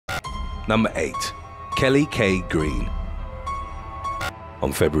Number 8. Kelly K. Green.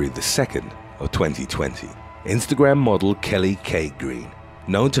 On February the 2nd of 2020, Instagram model Kelly K. Green,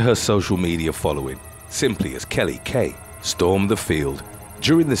 known to her social media following simply as Kelly K, stormed the field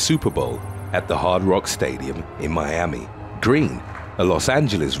during the Super Bowl at the Hard Rock Stadium in Miami. Green, a Los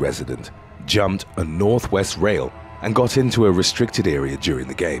Angeles resident, jumped a northwest rail and got into a restricted area during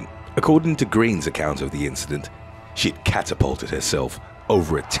the game. According to Green's account of the incident, she'd catapulted herself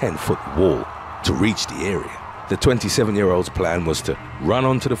over a 10-foot wall to reach the area. The 27-year-old's plan was to run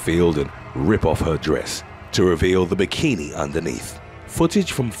onto the field and rip off her dress to reveal the bikini underneath.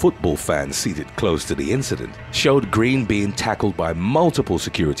 Footage from football fans seated close to the incident showed Green being tackled by multiple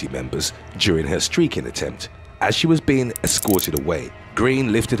security members during her streaking attempt. As she was being escorted away,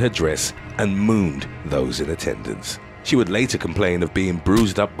 Green lifted her dress and mooned those in attendance. She would later complain of being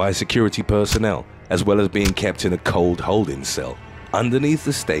bruised up by security personnel, as well as being kept in a cold holding cell underneath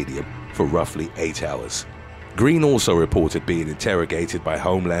the stadium for roughly 8 hours. Green also reported being interrogated by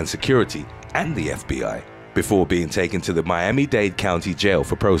Homeland Security and the FBI before being taken to the Miami-Dade County Jail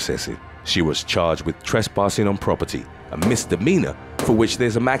for processing. She was charged with trespassing on property, a misdemeanor for which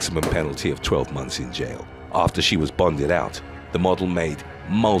there's a maximum penalty of 12 months in jail. After she was bonded out, the model made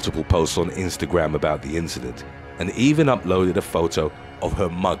multiple posts on Instagram about the incident and even uploaded a photo of her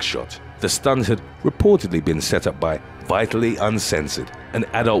mugshot. The stunt had reportedly been set up by Vitally Uncensored, an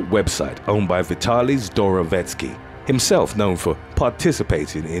adult website owned by Vitaly Zdorovetsky, himself known for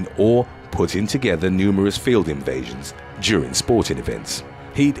participating in or putting together numerous field invasions during sporting events.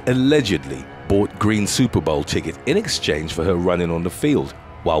 He'd allegedly bought Green's Super Bowl ticket in exchange for her running on the field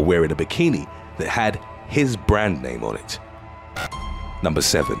while wearing a bikini that had his brand name on it. Number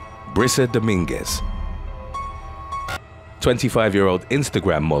 7. Brisa Dominguez. 25-year-old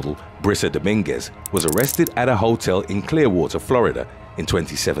Instagram model Brisa Dominguez was arrested at a hotel in Clearwater, Florida in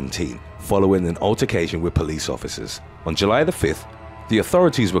 2017 following an altercation with police officers. On July the 5th, the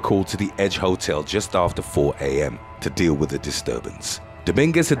authorities were called to the Edge Hotel just after 4 a.m. to deal with the disturbance.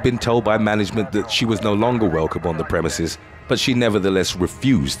 Dominguez had been told by management that she was no longer welcome on the premises, but she nevertheless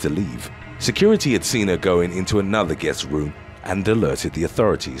refused to leave. Security had seen her going into another guest room and alerted the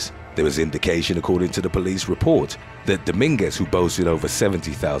authorities. There was indication, according to the police report, that Dominguez, who boasted over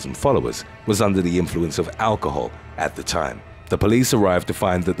 70,000 followers, was under the influence of alcohol at the time. The police arrived to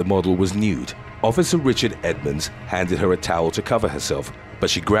find that the model was nude. Officer Richard Edmonds handed her a towel to cover herself, but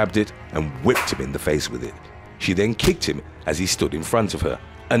she grabbed it and whipped him in the face with it. She then kicked him as he stood in front of her.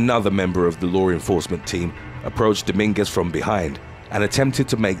 Another member of the law enforcement team approached Dominguez from behind and attempted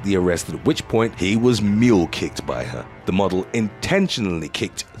to make the arrest, at which point he was mule-kicked by her. The model intentionally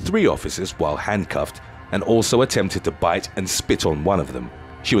kicked 3 officers while handcuffed and also attempted to bite and spit on one of them.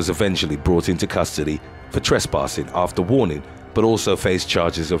 She was eventually brought into custody for trespassing after warning, but also faced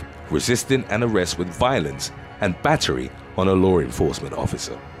charges of resisting an arrest with violence and battery on a law enforcement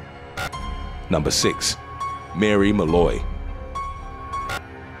officer. Number 6. Mary Malloy.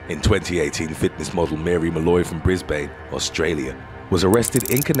 In 2018, fitness model Mary Malloy from Brisbane, Australia, was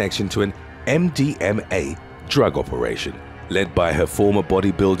arrested in connection to an MDMA drug operation led by her former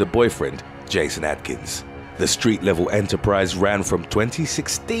bodybuilder boyfriend, Jason Atkins. The street-level enterprise ran from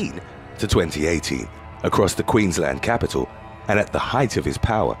 2016 to 2018 across the Queensland capital, and at the height of his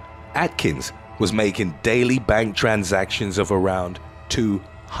power, Atkins was making daily bank transactions of around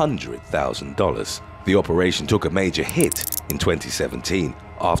 $200,000. The operation took a major hit in 2017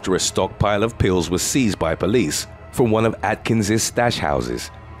 after a stockpile of pills was seized by police from one of Atkins' stash houses.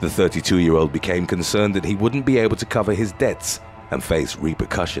 The 32-year-old became concerned that he wouldn't be able to cover his debts and face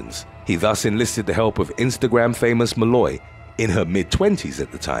repercussions. He thus enlisted the help of Instagram famous Malloy, in her mid-20s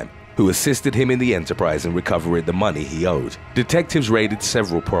at the time, who assisted him in the enterprise in recovering the money he owed. Detectives raided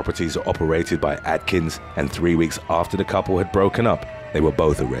several properties operated by Atkins, and 3 weeks after the couple had broken up, they were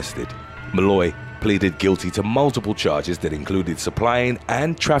both arrested. Malloy pleaded guilty to multiple charges that included supplying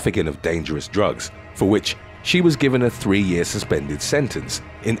and trafficking of dangerous drugs, for which she was given a 3-year suspended sentence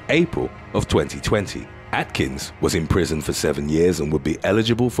in April of 2020. Atkins was imprisoned for 7 years and would be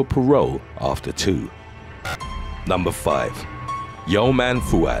eligible for parole after 2. Number 5. Yoman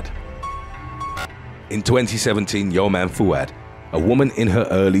Fuad. In 2017, Yoman Fuad, a woman in her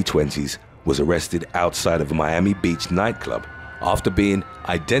early 20s, was arrested outside of a Miami Beach nightclub after being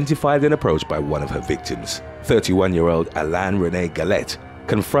identified and approached by one of her victims. 31-year-old Alain Rene Galette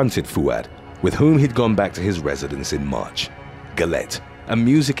confronted Fuad, with whom he'd gone back to his residence in March. Galette, a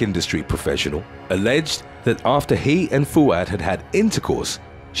music industry professional, alleged that after he and Fuad had had intercourse,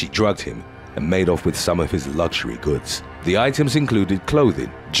 she drugged him and made off with some of his luxury goods. The items included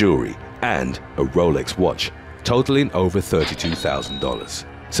clothing, jewelry, and a Rolex watch, totaling over $32,000.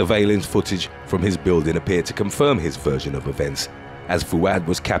 Surveillance footage from his building appeared to confirm his version of events, as Fuad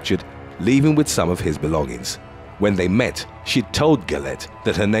was captured leaving with some of his belongings. When they met, she'd told Galette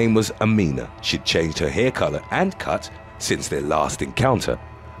that her name was Amina. She'd changed her hair color and cut since their last encounter,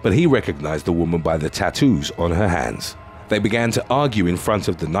 but he recognized the woman by the tattoos on her hands. They began to argue in front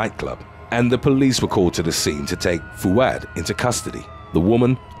of the nightclub, and the police were called to the scene to take Fuad into custody. The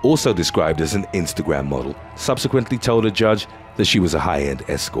woman, also described as an Instagram model, subsequently told a judge that she was a high-end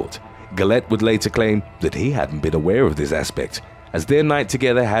escort. Galette would later claim that he hadn't been aware of this aspect, as their night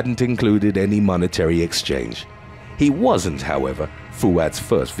together hadn't included any monetary exchange. He wasn't, however, Fuad's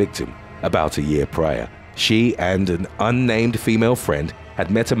first victim. About a year prior, she and an unnamed female friend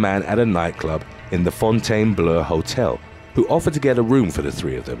had met a man at a nightclub in the Fontainebleau Hotel, who offered to get a room for the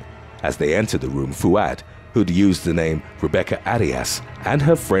three of them. As they entered the room, Fuad, who'd used the name Rebecca Arias, and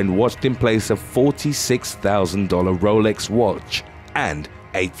her friend watched him place a $46,000 Rolex watch and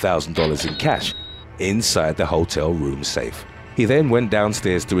 $8,000 in cash inside the hotel room safe. He then went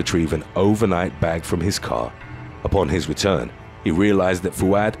downstairs to retrieve an overnight bag from his car. Upon his return, he realized that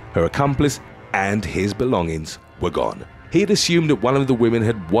Fuad, her accomplice, and his belongings were gone. He had assumed that one of the women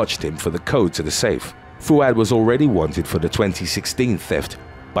had watched him for the code to the safe. Fuad was already wanted for the 2016 theft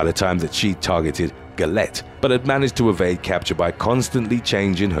by the time that she targeted Galette, but had managed to evade capture by constantly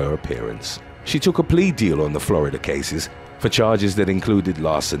changing her appearance. She took a plea deal on the Florida cases for charges that included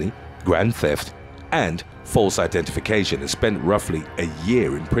larceny, grand theft, and false identification, and spent roughly a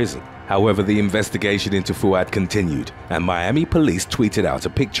year in prison. However, the investigation into Fuad continued, and Miami police tweeted out a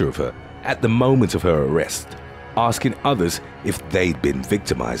picture of her at the moment of her arrest, asking others if they'd been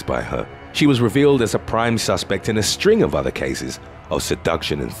victimized by her. She was revealed as a prime suspect in a string of other cases of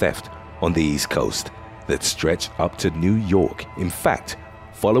seduction and theft on the East Coast that stretched up to New York. In fact,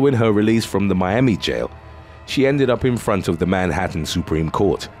 following her release from the Miami jail, she ended up in front of the Manhattan Supreme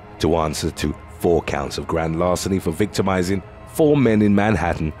Court to answer to 4 counts of grand larceny for victimizing 4 men in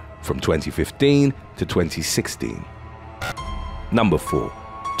Manhattan from 2015 to 2016. Number 4.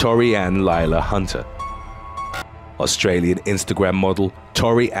 Tori Ann Lila Hunter. Australian Instagram model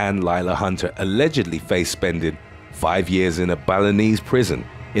Tori Ann Lila Hunter allegedly faced spending 5 years in a Balinese prison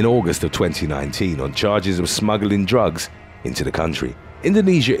in August of 2019 on charges of smuggling drugs into the country.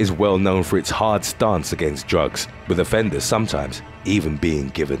 Indonesia is well known for its hard stance against drugs, with offenders sometimes even being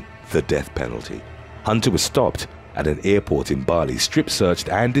given the death penalty. Hunter was stopped at an airport in Bali, strip-searched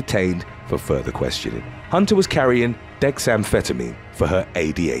and detained for further questioning. Hunter was carrying dexamphetamine for her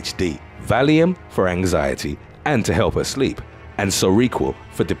ADHD, Valium for anxiety and to help her sleep, and Seroquel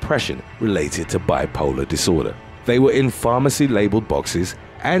for depression related to bipolar disorder. They were in pharmacy-labeled boxes,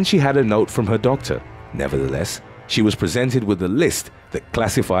 and she had a note from her doctor. Nevertheless, she was presented with a list that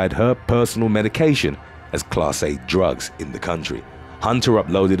classified her personal medication as Class A drugs in the country. Hunter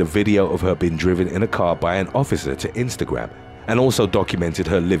uploaded a video of her being driven in a car by an officer to Instagram, and also documented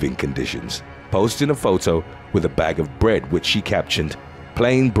her living conditions, posting a photo with a bag of bread which she captioned,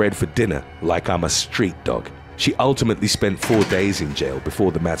 "Plain bread for dinner, like I'm a street dog." She ultimately spent 4 days in jail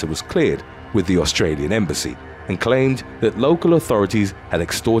before the matter was cleared with the Australian embassy, and claimed that local authorities had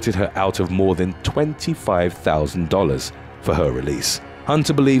extorted her out of more than $25,000 for her release.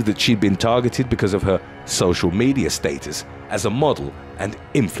 Hunter believed that she'd been targeted because of her social media status as a model and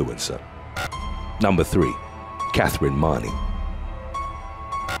influencer. Number 3. Catherine Marnie.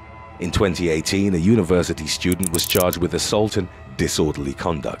 In 2018, a university student was charged with assault and disorderly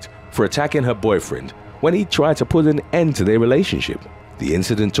conduct for attacking her boyfriend when he tried to put an end to their relationship. The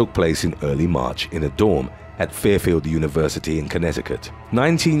incident took place in early March in a dorm at Fairfield University in Connecticut.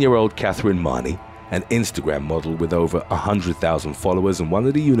 19-year-old Catherine Marnie, an Instagram model with over 100,000 followers and one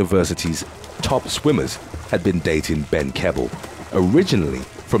of the university's top swimmers, had been dating Ben Keble. Originally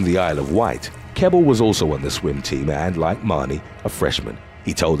from the Isle of Wight, Keble was also on the swim team and, like Marnie, a freshman.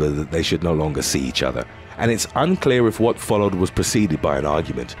 He told her that they should no longer see each other, and it's unclear if what followed was preceded by an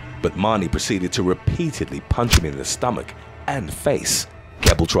argument, but Marnie proceeded to repeatedly punch him in the stomach and face.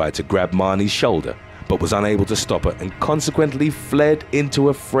 Keble tried to grab Marnie's shoulder, but was unable to stop her and consequently fled into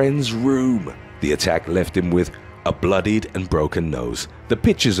a friend's room. The attack left him with a bloodied and broken nose, the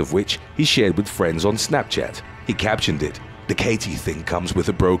pictures of which he shared with friends on Snapchat. He captioned it, "The Katie thing comes with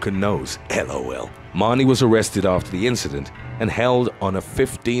a broken nose, LOL." Marnie was arrested after the incident and held on a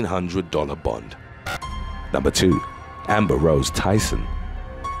 $1,500 bond. Number 2. Amber Rose Tyson.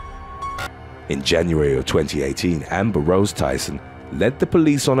 In January of 2018, Amber Rose Tyson led the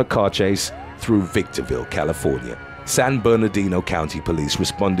police on a car chase through Victorville, California. San Bernardino County Police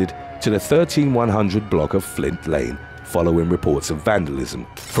responded to the 13100 block of Flint Lane following reports of vandalism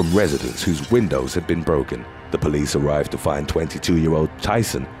from residents whose windows had been broken. The police arrived to find 22-year-old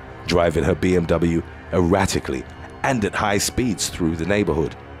Tyson driving her BMW erratically and at high speeds through the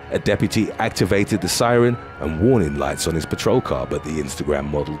neighborhood. A deputy activated the siren and warning lights on his patrol car, but the Instagram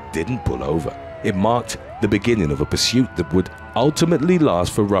model didn't pull over. It marked the beginning of a pursuit that would ultimately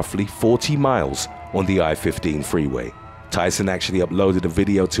last for roughly 40 miles on the I-15 freeway. Tyson actually uploaded a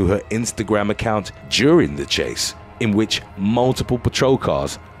video to her Instagram account during the chase, in which multiple patrol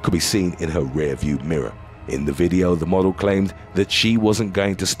cars could be seen in her rearview mirror. In the video, the model claimed that she wasn't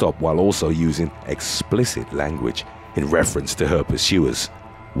going to stop, while also using explicit language in reference to her pursuers.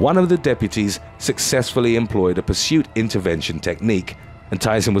 One of the deputies successfully employed a pursuit intervention technique, and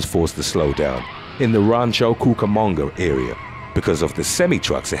Tyson was forced to slow down in the Rancho Cucamonga area because of the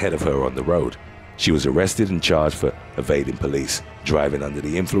semi-trucks ahead of her on the road. She was arrested and charged for evading police, driving under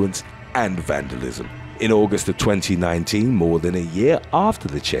the influence, and vandalism. In August of 2019, more than a year after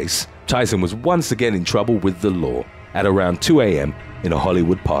the chase, Tyson was once again in trouble with the law. At around 2 a.m. in a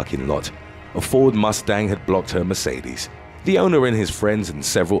Hollywood parking lot, a Ford Mustang had blocked her Mercedes. The owner and his friends and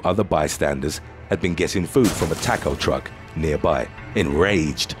several other bystanders had been getting food from a taco truck nearby.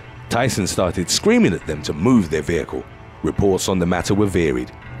 Enraged, Tyson started screaming at them to move their vehicle. Reports on the matter were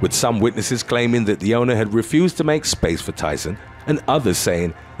varied, with some witnesses claiming that the owner had refused to make space for Tyson and others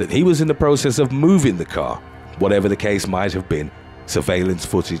saying that he was in the process of moving the car. Whatever the case might have been, surveillance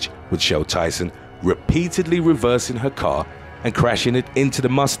footage would show Tyson repeatedly reversing her car and crashing it into the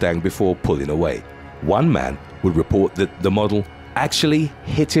Mustang before pulling away. One man would report that the model actually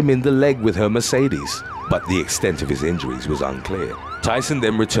hit him in the leg with her Mercedes, but the extent of his injuries was unclear. Tyson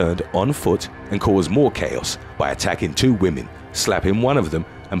then returned on foot and caused more chaos by attacking two women, slapping one of them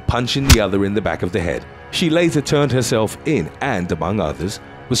and punching the other in the back of the head. She later turned herself in and, among others,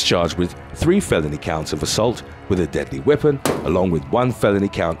 was charged with 3 felony counts of assault with a deadly weapon, along with 1 felony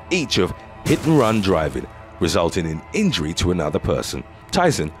count each of hit-and-run driving, resulting in injury to another person.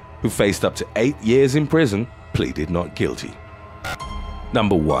 Tyson, who faced up to 8 years in prison, pleaded not guilty.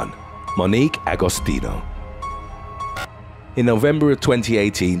 Number 1. Monique Agostino. In November of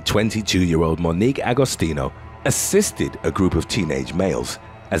 2018, 22-year-old Monique Agostino assisted a group of teenage males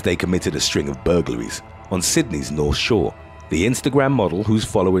as they committed a string of burglaries on Sydney's North Shore. The Instagram model, whose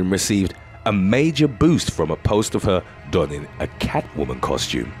following received a major boost from a post of her donning a Catwoman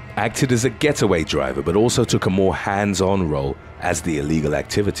costume, acted as a getaway driver but also took a more hands-on role as the illegal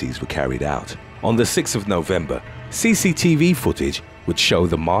activities were carried out. On the 6th of November, CCTV footage would show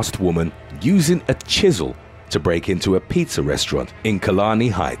the masked woman using a chisel to break into a pizza restaurant in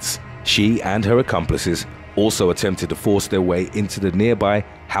Kalani Heights. She and her accomplices also attempted to force their way into the nearby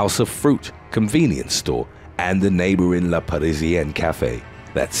House of Fruit convenience store and the neighboring La Parisienne Cafe.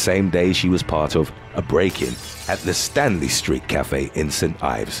 That same day, she was part of a break-in at the Stanley Street Cafe in St.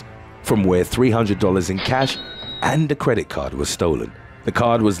 Ives, from where $300 in cash and a credit card was stolen. The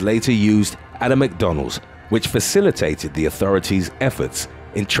card was later used at a McDonald's, which facilitated the authorities' efforts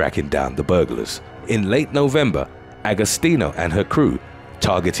in tracking down the burglars. In late November, Agostino and her crew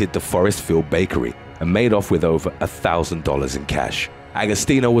targeted the Forestfield Bakery and made off with over $1,000 in cash.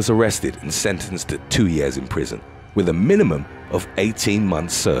 Agostino was arrested and sentenced to 2 years in prison, with a minimum of 18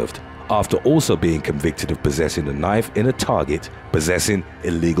 months served, after also being convicted of possessing a knife in a Target, possessing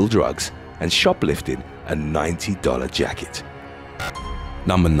illegal drugs, and shoplifting a $90 jacket.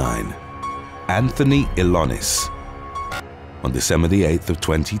 Number 9. Anthony Elonis. On December the 8th of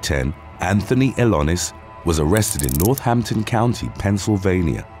 2010, Anthony Elonis was arrested in Northampton County,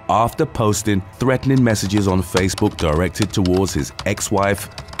 Pennsylvania, after posting threatening messages on Facebook directed towards his ex-wife,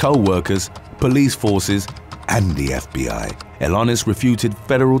 co-workers, police forces, and the FBI. Elonis refuted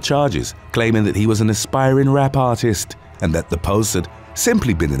federal charges, claiming that he was an aspiring rap artist and that the post had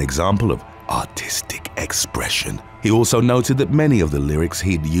simply been an example of artistic expression. He also noted that many of the lyrics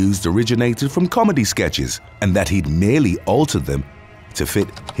he'd used originated from comedy sketches and that he'd merely altered them to fit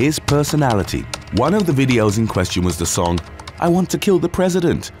his personality. One of the videos in question was the song "I Want to Kill the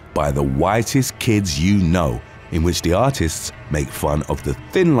President" by the Whitest Kids You Know, in which the artists make fun of the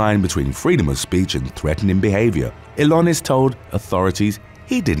thin line between freedom of speech and threatening behavior. Elonis told authorities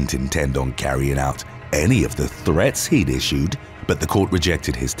he didn't intend on carrying out any of the threats he'd issued, but the court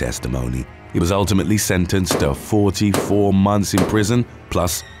rejected his testimony. He was ultimately sentenced to 44 months in prison,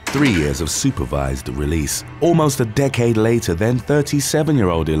 plus 3 years of supervised release. Almost a decade later, then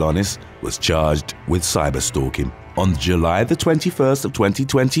 37-year-old Elonis was charged with cyberstalking. On July the 21st of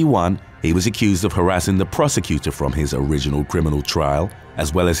 2021, he was accused of harassing the prosecutor from his original criminal trial,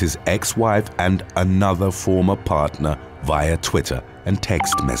 as well as his ex-wife and another former partner via Twitter and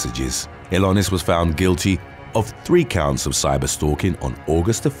text messages. Elonis was found guilty of 3 counts of cyberstalking on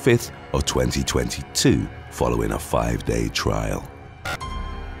August the 5th of 2022. following a 5-day trial.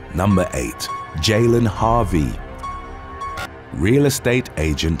 Number 8. Jalen Harvey. Real estate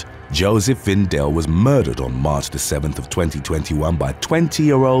agent Joseph Vindell was murdered on March the 7th of 2021 by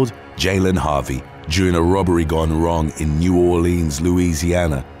 20-year-old Jalen Harvey during a robbery gone wrong in New Orleans,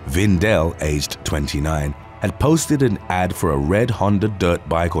 Louisiana. Vindell, aged 29, had posted an ad for a red Honda dirt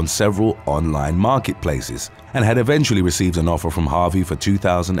bike on several online marketplaces and had eventually received an offer from Harvey for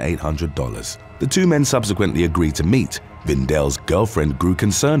 $2,800. The two men subsequently agreed to meet. Vindell's girlfriend grew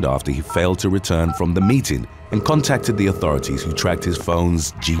concerned after he failed to return from the meeting and contacted the authorities, who tracked his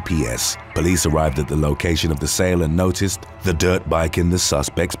phone's GPS. Police arrived at the location of the sale and noticed the dirt bike in the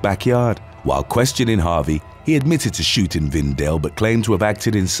suspect's backyard. While questioning Harvey, he admitted to shooting Vindell but claimed to have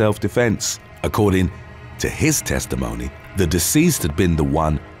acted in self-defense. According to his testimony, the deceased had been the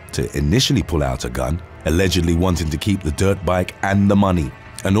one to initially pull out a gun, allegedly wanting to keep the dirt bike and the money.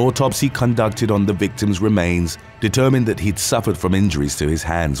 An autopsy conducted on the victim's remains determined that he'd suffered from injuries to his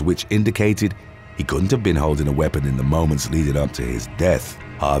hands, which indicated he couldn't have been holding a weapon in the moments leading up to his death.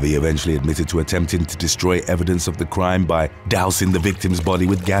 Harvey eventually admitted to attempting to destroy evidence of the crime by dousing the victim's body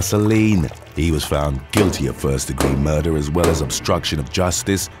with gasoline. He was found guilty of first-degree murder as well as obstruction of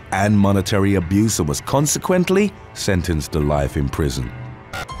justice and monetary abuse, and was consequently sentenced to life in prison.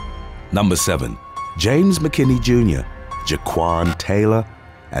 Number 7. James McKinney Jr., Jaquan Taylor,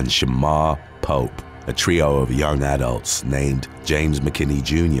 and Shamar Pope. A trio of young adults named James McKinney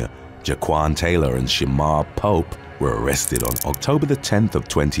Jr., Jaquan Taylor, and Shamar Pope were arrested on October the 10th of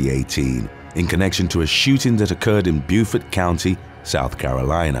 2018 in connection to a shooting that occurred in Beaufort County, South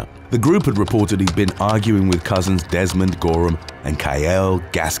Carolina. The group had reportedly been arguing with cousins Desmond Gorham and Kyle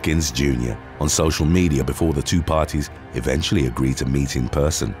Gaskins Jr. on social media before the two parties eventually agreed to meet in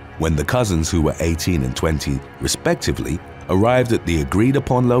person. When the cousins, who were 18 and 20 respectively, arrived at the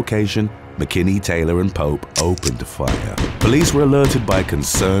agreed-upon location, McKinney, Taylor, and Pope opened fire. Police were alerted by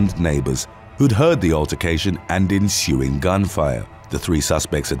concerned neighbors who'd heard the altercation and ensuing gunfire. The three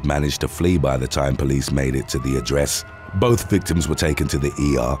suspects had managed to flee by the time police made it to the address. Both victims were taken to the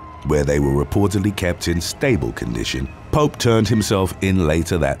ER, where they were reportedly kept in stable condition. Pope turned himself in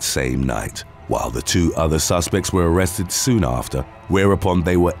later that same night, while the two other suspects were arrested soon after, whereupon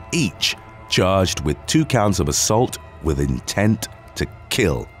they were each charged with 2 counts of assault with intent to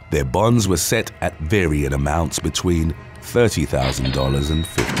kill. Their bonds were set at varying amounts between $30,000 and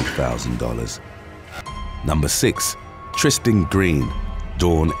 $50,000. Number 6. Tristan Green,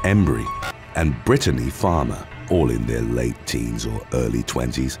 Dawn Embry, and Brittany Farmer, all in their late teens or early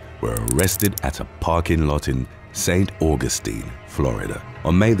 20s, were arrested at a parking lot in St. Augustine, Florida.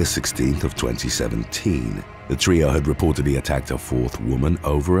 On May the 16th of 2017, the trio had reportedly attacked a 4th woman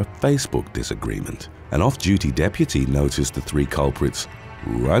over a Facebook disagreement. An off-duty deputy noticed the 3 culprits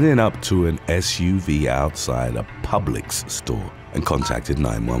running up to an SUV outside a Publix store and contacted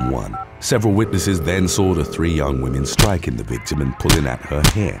 911. Several witnesses then saw the 3 young women striking the victim and pulling at her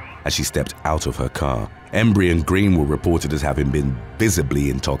hair as she stepped out of her car. Embry and Green were reported as having been visibly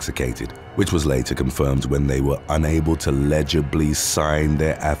intoxicated, which was later confirmed when they were unable to legibly sign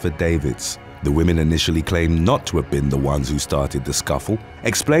their affidavits. The women initially claimed not to have been the ones who started the scuffle,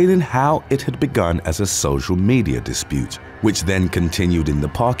 explaining how it had begun as a social media dispute, which then continued in the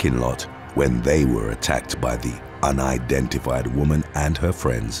parking lot when they were attacked by the unidentified woman and her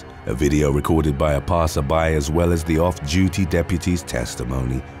friends. A video recorded by a passerby as well as the off-duty deputy's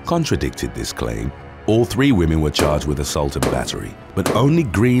testimony contradicted this claim. All 3 women were charged with assault and battery, but only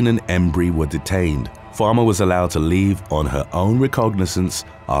Green and Embry were detained. Farmer was allowed to leave on her own recognizance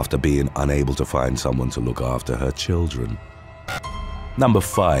after being unable to find someone to look after her children. Number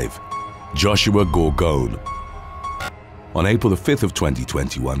 5. Joshua Gorgone. On April the 5th of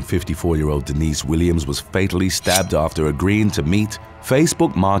 2021, 54-year-old Denise Williams was fatally stabbed after agreeing to meet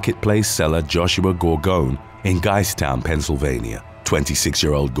Facebook marketplace seller Joshua Gorgone in Geistown, Pennsylvania.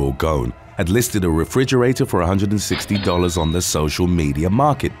 26-year-old Gorgone had listed a refrigerator for $160 on the social media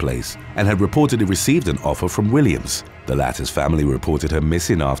marketplace and had reportedly received an offer from Williams. The latter's family reported her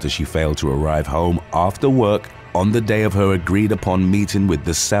missing after she failed to arrive home after work on the day of her agreed-upon meeting with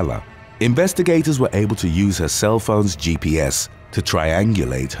the seller. Investigators were able to use her cell phone's GPS to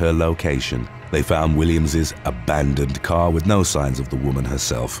triangulate her location. They found Williams's abandoned car with no signs of the woman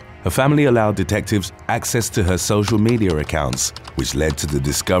herself. Her family allowed detectives access to her social media accounts, which led to the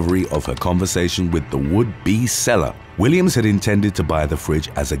discovery of her conversation with the would-be seller. Williams had intended to buy the fridge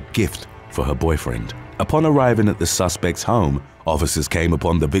as a gift for her boyfriend. Upon arriving at the suspect's home, officers came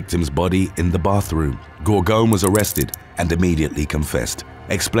upon the victim's body in the bathroom. Gorgone was arrested and immediately confessed,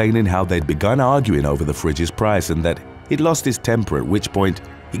 explaining how they'd begun arguing over the fridge's price and that he'd lost his temper, at which point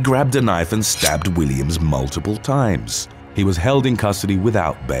he grabbed a knife and stabbed Williams multiple times. He was held in custody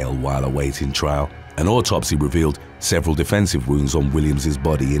without bail while awaiting trial. An autopsy revealed several defensive wounds on Williams's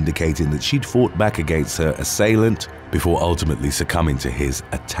body, indicating that she'd fought back against her assailant before ultimately succumbing to his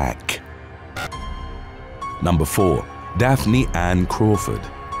attack. Number 4. Daphne Ann Crawford.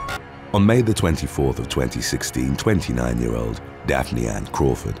 On May the 24th of 2016, 29-year-old Daphne Ann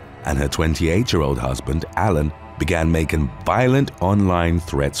Crawford and her 28-year-old husband, Alan, began making violent online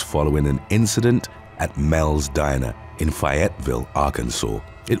threats following an incident at Mel's Diner in Fayetteville, Arkansas.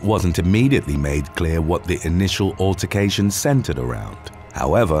 It wasn't immediately made clear what the initial altercation centered around.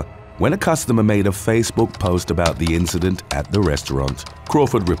 However, when a customer made a Facebook post about the incident at the restaurant,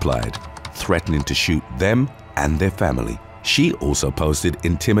 Crawford replied, threatening to shoot them and their family. She also posted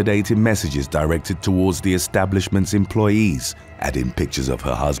intimidating messages directed towards the establishment's employees, adding pictures of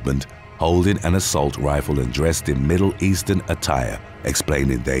her husband holding an assault rifle and dressed in Middle Eastern attire,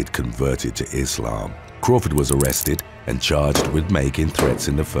 explaining they'd converted to Islam. Crawford was arrested and charged with making threats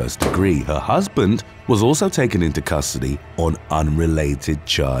in the first degree. Her husband was also taken into custody on unrelated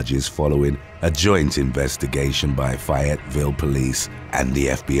charges following a joint investigation by Fayetteville police and the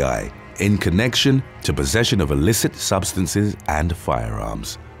FBI in connection to possession of illicit substances and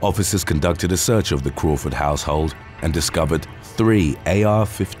firearms. Officers conducted a search of the Crawford household and discovered 3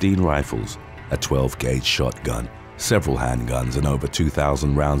 AR-15 rifles, a 12-gauge shotgun, several handguns, and over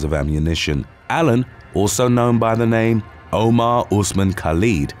 2,000 rounds of ammunition. Alan, also known by the name Omar Usman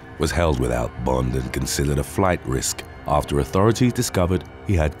Khalid, was held without bond and considered a flight risk after authorities discovered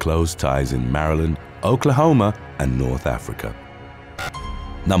he had close ties in Maryland, Oklahoma, and North Africa.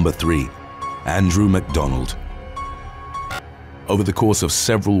 Number 3. Andrew McDonald. Over the course of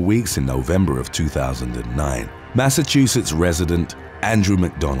several weeks in November of 2009, Massachusetts resident Andrew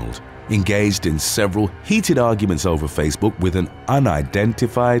McDonald engaged in several heated arguments over Facebook with an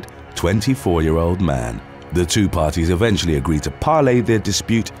unidentified 24-year-old man. The two parties eventually agreed to parlay their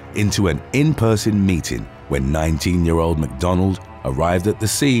dispute into an in-person meeting. When 19-year-old McDonald arrived at the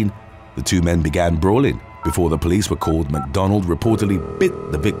scene, the two men began brawling. Before the police were called, McDonald reportedly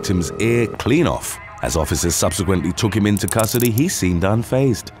bit the victim's ear clean off. As officers subsequently took him into custody, he seemed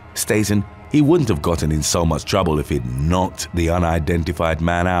unfazed, stating he wouldn't have gotten in so much trouble if he'd knocked the unidentified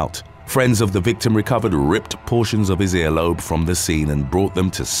man out. Friends of the victim recovered ripped portions of his earlobe from the scene and brought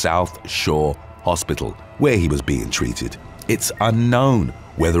them to South Shore Hospital, where he was being treated. It's unknown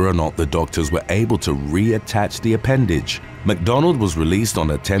whether or not the doctors were able to reattach the appendage. McDonald was released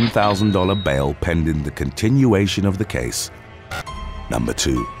on a $10,000 bail pending the continuation of the case. Number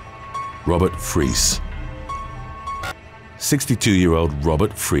 2. Robert Freese. 62-year-old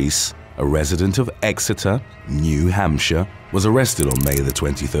Robert Freese, a resident of Exeter, New Hampshire, was arrested on May the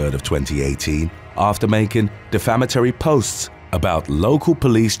 23rd of 2018 after making defamatory posts about local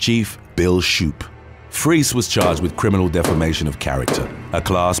police chief Bill Shoup. Freese was charged with criminal defamation of character, a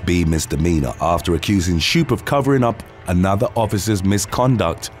Class B misdemeanor, after accusing Shoup of covering up another officer's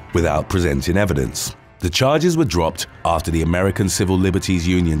misconduct without presenting evidence. The charges were dropped after the American Civil Liberties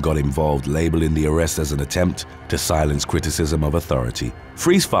Union got involved, labeling the arrest as an attempt to silence criticism of authority.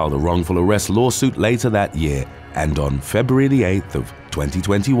 Freese filed a wrongful arrest lawsuit later that year and on February the 8th of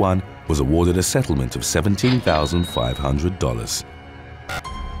 2021 was awarded a settlement of $17,500.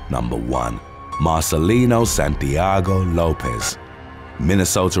 Number 1. Marcelino Santiago Lopez.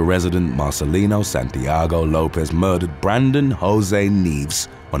 Minnesota resident Marcelino Santiago Lopez murdered Brandon Jose Neves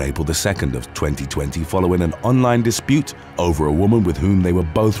on April the 2nd of 2020 following an online dispute over a woman with whom they were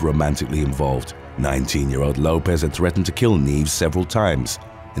both romantically involved. 19-year-old Lopez had threatened to kill Neves several times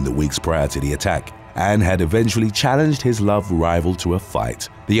in the weeks prior to the attack and had eventually challenged his love rival to a fight.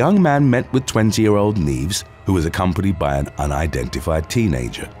 The young man met with 20-year-old Neves, who was accompanied by an unidentified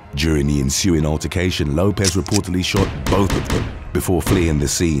teenager. During the ensuing altercation, Lopez reportedly shot both of them before fleeing the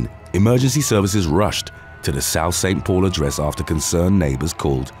scene. Emergency services rushed to the South St. Paul address after concerned neighbors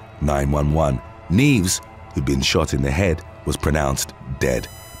called 911. Neves, who'd been shot in the head, was pronounced dead,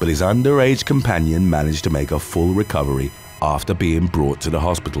 but his underage companion managed to make a full recovery after being brought to the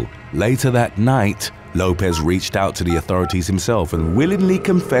hospital. Later that night, Lopez reached out to the authorities himself and willingly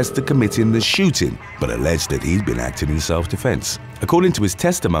confessed to committing the shooting, but alleged that he'd been acting in self-defense. According to his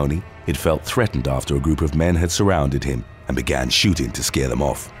testimony, he'd felt threatened after a group of men had surrounded him and began shooting to scare them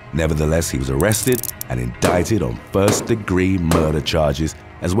off. Nevertheless, he was arrested and indicted on first-degree murder charges,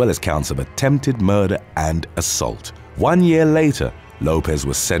 as well as counts of attempted murder and assault. 1 year later, Lopez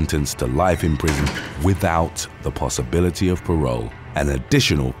was sentenced to life in prison without the possibility of parole. An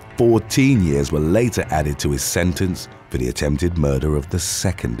additional 14 years were later added to his sentence for the attempted murder of the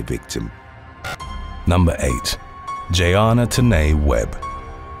second victim. Number 8. Jayana Tanae Webb.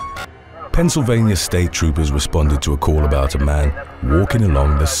 Pennsylvania state troopers responded to a call about a man walking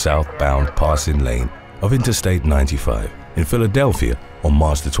along the southbound passing lane of Interstate 95 in Philadelphia on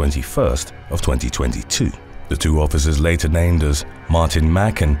March the 21st of 2022. The two officers, later named as Martin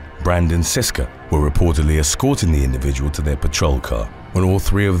Mack and Brandon Siska, were reportedly escorting the individual to their patrol car when all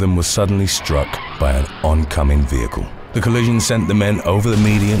three of them were suddenly struck by an oncoming vehicle. The collision sent the men over the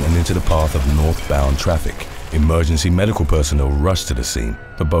median and into the path of northbound traffic. Emergency medical personnel rushed to the scene,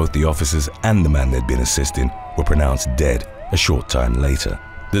 but both the officers and the man they'd been assisting were pronounced dead a short time later.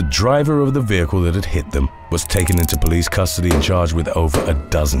 The driver of the vehicle that had hit them was taken into police custody and charged with over a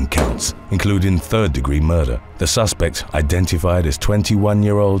dozen counts, including third-degree murder. The suspect, identified as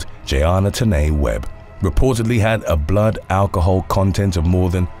 21-year-old Jayana Tanae Webb, reportedly had a blood alcohol content of more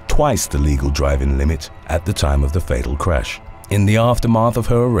than twice the legal driving limit at the time of the fatal crash. In the aftermath of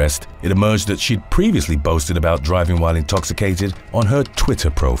her arrest, it emerged that she'd previously boasted about driving while intoxicated on her Twitter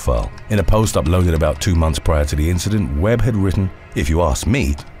profile. In a post uploaded about 2 months prior to the incident, Webb had written, "If you ask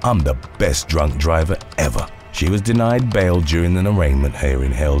me, I'm the best drunk driver ever." She was denied bail during an arraignment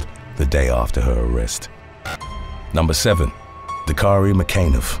hearing held the day after her arrest. Number 7. Dakari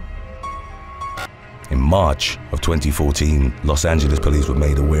McAnuff. In March of 2014, Los Angeles police were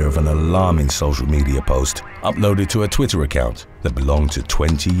made aware of an alarming social media post uploaded to a Twitter account that belonged to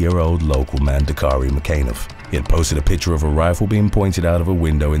 20-year-old local man Dakari McAnuff. He had posted a picture of a rifle being pointed out of a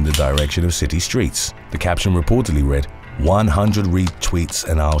window in the direction of city streets. The caption reportedly read, "100 retweets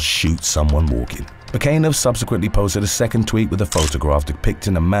and I'll shoot someone walking." McAnuff subsequently posted a second tweet with a photograph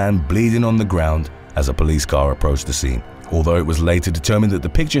depicting a man bleeding on the ground as a police car approached the scene, although it was later determined that the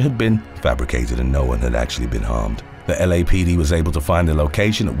picture had been fabricated and no one had actually been harmed. The LAPD was able to find the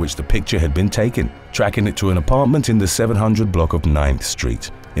location at which the picture had been taken, tracking it to an apartment in the 700 block of 9th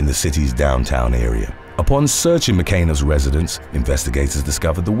Street in the city's downtown area. Upon searching McAnuff's residence, investigators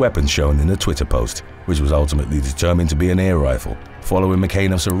discovered the weapon shown in the Twitter post, which was ultimately determined to be an air rifle. Following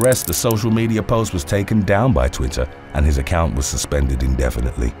McAnuff's arrest, the social media post was taken down by Twitter and his account was suspended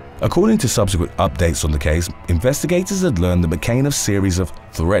indefinitely. According to subsequent updates on the case, investigators had learned that McAnuff's series of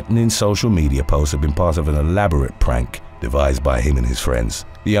threatening social media posts had been part of an elaborate prank devised by him and his friends.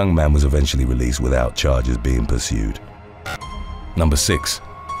 The young man was eventually released without charges being pursued. Number 6.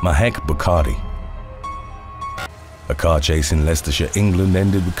 Mahek Bukhari. A car chase in Leicestershire, England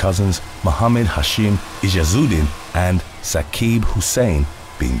ended with cousins Mohammed Hashim Ijazuddin and Saqib Hussain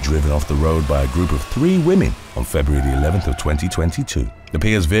being driven off the road by a group of 3 women on February the 11th of 2022. The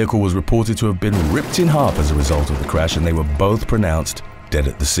pair's vehicle was reported to have been ripped in half as a result of the crash, and they were both pronounced dead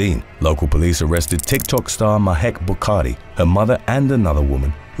at the scene. Local police arrested TikTok star Mahek Bukhari, her mother and another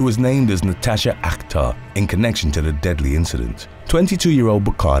woman who was named as Natasha Akhtar in connection to the deadly incident. 22-year-old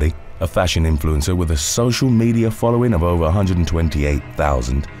Bukhari, a fashion influencer with a social media following of over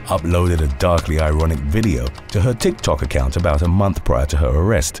 128,000, uploaded a darkly ironic video to her TikTok account about a month prior to her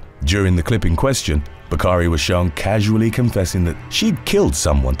arrest. During the clip in question, Bukhari was shown casually confessing that she'd killed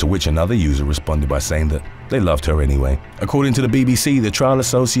someone, to which another user responded by saying that they loved her anyway. According to the BBC, the trial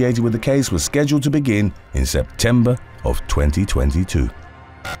associated with the case was scheduled to begin in September of 2022.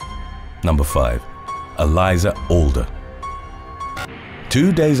 Number 5. Eliza Alder.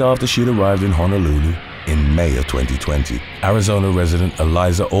 2 days after she'd arrived in Honolulu in May of 2020, Arizona resident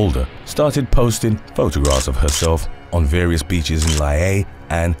Eliza Alder started posting photographs of herself on various beaches in Laie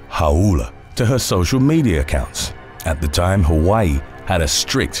and Hauula to her social media accounts. At the time, Hawaii had a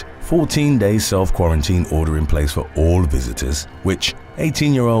strict 14-day self-quarantine order in place for all visitors, which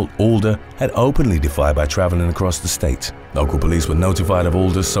 18-year-old Alder had openly defied by traveling across the state. Local police were notified of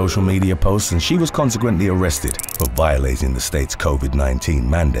Alder's social media posts and she was consequently arrested for violating the state's COVID-19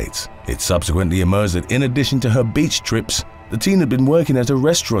 mandates. It subsequently emerged that in addition to her beach trips, the teen had been working at a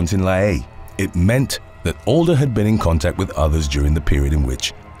restaurant in Laie. It meant that Alder had been in contact with others during the period in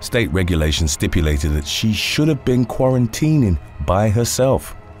which state regulations stipulated that she should have been quarantining by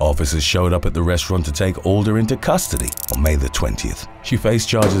herself. Officers showed up at the restaurant to take Alder into custody on May the 20th. She faced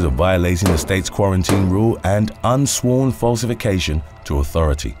charges of violating the state's quarantine rule and unsworn falsification to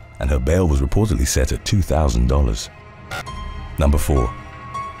authority, and her bail was reportedly set at $2,000. Number 4.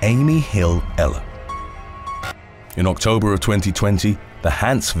 Amy Hill Ella. In October of 2020, the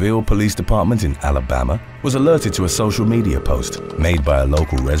Huntsville Police Department in Alabama was alerted to a social media post made by a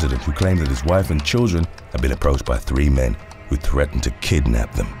local resident who claimed that his wife and children had been approached by 3 men who threatened to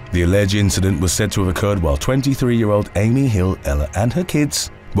kidnap them. The alleged incident was said to have occurred while 23-year-old Amy Hill Ella and her kids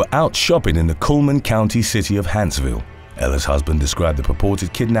were out shopping in the Cullman County city of Huntsville. Ella's husband described the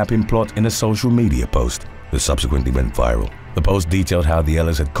purported kidnapping plot in a social media post that subsequently went viral. The post detailed how the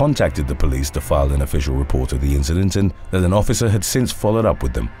Ellis had contacted the police to file an official report of the incident and that an officer had since followed up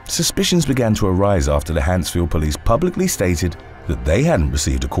with them. Suspicions began to arise after the Hansfield police publicly stated that they hadn't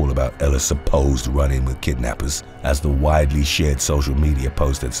received a call about Ellis' supposed run-in with kidnappers, as the widely shared social media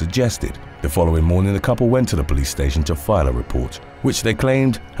post had suggested. The following morning, the couple went to the police station to file a report, which they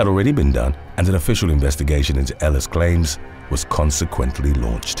claimed had already been done, and an official investigation into Ellis' claims was consequently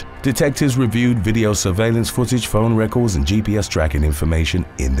launched. Detectives reviewed video surveillance footage, phone records, and GPS tracking information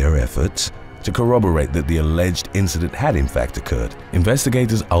in their efforts to corroborate that the alleged incident had in fact occurred.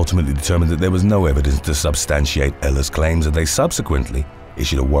 Investigators ultimately determined that there was no evidence to substantiate Ella's claims, and they subsequently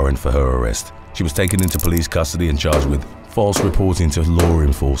issued a warrant for her arrest. She was taken into police custody and charged with false reporting to law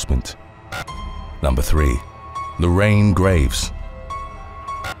enforcement. Number 3. Lorraine Graves.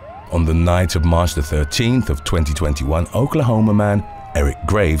 On the night of March the 13th of 2021, Oklahoma man Eric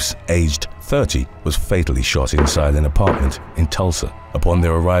Graves, aged 30, was fatally shot inside an apartment in Tulsa. Upon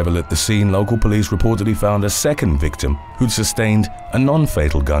their arrival at the scene, local police reportedly found a second victim who'd sustained a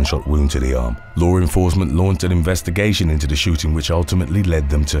non-fatal gunshot wound to the arm. Law enforcement launched an investigation into the shooting, which ultimately led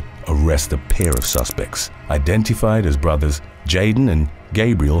them to arrest a pair of suspects, identified as brothers Jaden and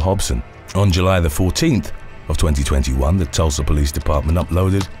Gabriel Hobson. On July the 14th of 2021, the Tulsa Police Department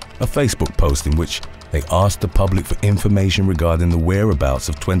uploaded a Facebook post in which they asked the public for information regarding the whereabouts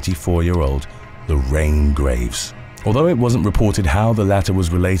of 24-year-old Lorraine Graves. Although it wasn't reported how the latter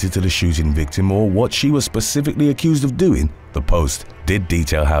was related to the shooting victim or what she was specifically accused of doing, the post did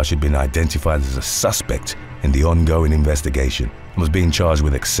detail how she'd been identified as a suspect in the ongoing investigation and was being charged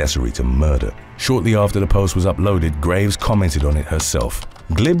with accessory to murder. Shortly after the post was uploaded, Graves commented on it herself,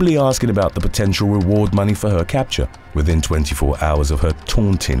 glibly asking about the potential reward money for her capture. Within 24 hours of her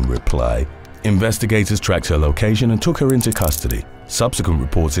taunting reply, investigators tracked her location and took her into custody. Subsequent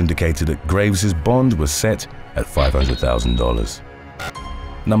reports indicated that Graves' bond was set at $500,000.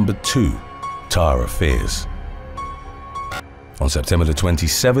 Number 2. Tara Fears. On September the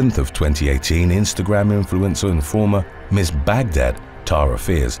 27th of 2018, Instagram influencer and former Miss Baghdad, Tara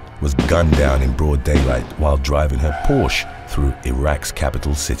Fears, was gunned down in broad daylight while driving her Porsche through Iraq's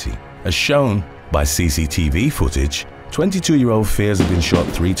capital city. As shown by CCTV footage, 22-year-old Fears had been shot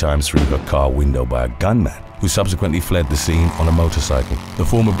 3 times through her car window by a gunman, who subsequently fled the scene on a motorcycle. The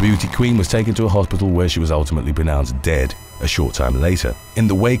former beauty queen was taken to a hospital where she was ultimately pronounced dead a short time later. In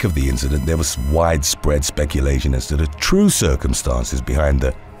the wake of the incident, there was widespread speculation as to the true circumstances behind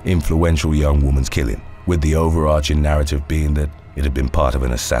the influential young woman's killing, with the overarching narrative being that it had been part of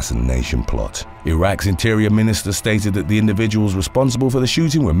an assassination plot. Iraq's interior minister stated that the individuals responsible for the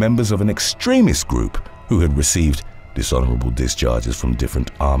shooting were members of an extremist group who had received dishonorable discharges from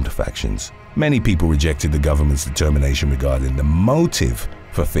different armed factions. Many people rejected the government's determination regarding the motive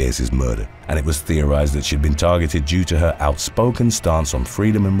for Fears' murder, and it was theorized that she'd been targeted due to her outspoken stance on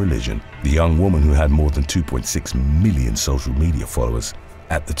freedom and religion. The young woman, who had more than 2.6 million social media followers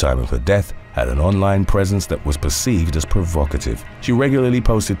at the time of her death, had an online presence that was perceived as provocative. She regularly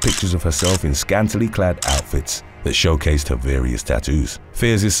posted pictures of herself in scantily clad outfits that showcased her various tattoos.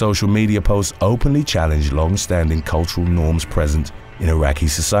 Fears' social media posts openly challenged long-standing cultural norms present in Iraqi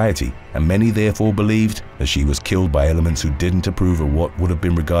society, and many therefore believed that she was killed by elements who didn't approve of what would have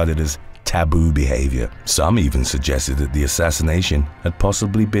been regarded as taboo behavior. Some even suggested that the assassination had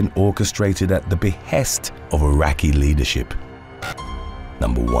possibly been orchestrated at the behest of Iraqi leadership.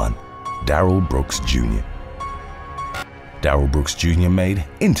 Number 1. Darrell Brooks Jr. Darrell Brooks Jr. made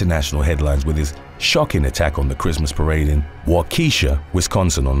international headlines with his shocking attack on the Christmas parade in Waukesha,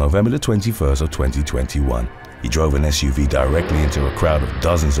 Wisconsin on November the 21st of 2021. He drove an SUV directly into a crowd of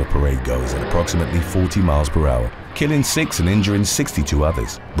dozens of parade goers at approximately 40 miles per hour, killing 6 and injuring 62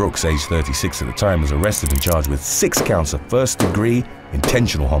 others. Brooks, aged 36 at the time, was arrested and charged with 6 counts of first-degree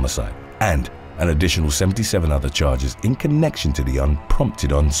intentional homicide and an additional 77 other charges in connection to the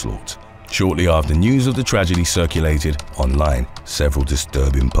unprompted onslaught. Shortly after news of the tragedy circulated online, several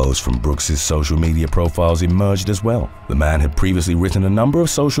disturbing posts from Brooks' social media profiles emerged as well. The man had previously written a number of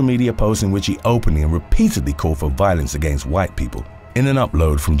social media posts in which he openly and repeatedly called for violence against white people. In an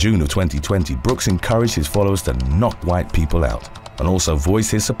upload from June of 2020, Brooks encouraged his followers to knock white people out and also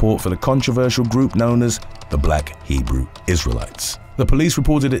voiced his support for the controversial group known as the Black Hebrew Israelites. The police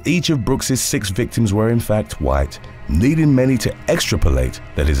reported that each of Brooks' 6 victims were in fact white, leading many to extrapolate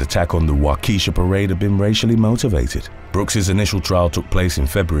that his attack on the Waukesha parade had been racially motivated. Brooks' initial trial took place in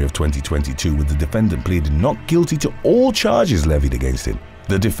February of 2022, with the defendant pleading not guilty to all charges levied against him.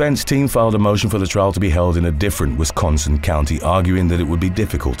 The defense team filed a motion for the trial to be held in a different Wisconsin county, arguing that it would be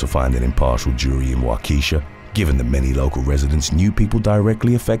difficult to find an impartial jury in Waukesha, given that many local residents knew people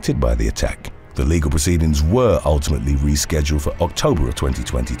directly affected by the attack. The legal proceedings were ultimately rescheduled for October of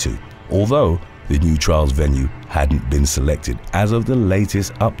 2022, although the new trial's venue hadn't been selected as of the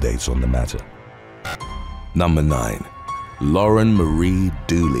latest updates on the matter. Number 9. Lauren Marie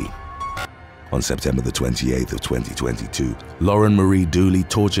Dooley. On September the 28th of 2022, Lauren Marie Dooley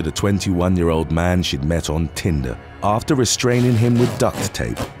tortured a 21-year-old man she'd met on Tinder after restraining him with duct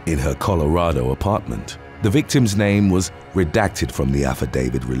tape in her Colorado apartment. The victim's name was redacted from the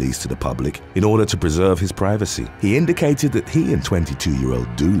affidavit released to the public in order to preserve his privacy. He indicated that he and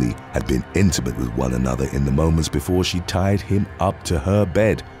 22-year-old Dooley had been intimate with one another in the moments before she tied him up to her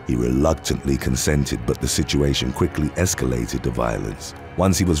bed. He reluctantly consented, but the situation quickly escalated to violence.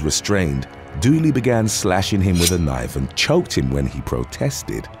 Once he was restrained, Dooley began slashing him with a knife and choked him when he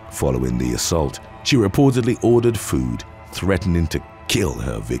protested. Following the assault, she reportedly ordered food, threatening to kill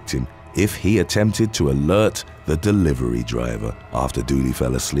her victim if he attempted to alert the delivery driver. After Dooley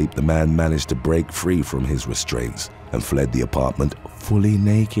fell asleep, the man managed to break free from his restraints and fled the apartment fully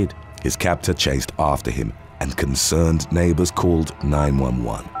naked. His captor chased after him, and concerned neighbors called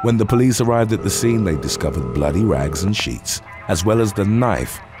 911. When the police arrived at the scene, they discovered bloody rags and sheets, as well as the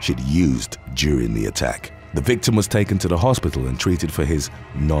knife she'd used during the attack. The victim was taken to the hospital and treated for his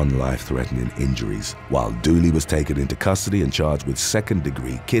non-life-threatening injuries, while Dooley was taken into custody and charged with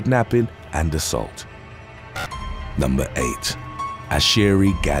second-degree kidnapping and assault. Number 8.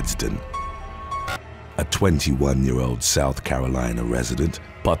 Asheri Gadsden. A 21-year-old South Carolina resident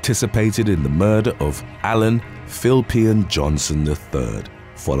participated in the murder of Alan Philpian Johnson III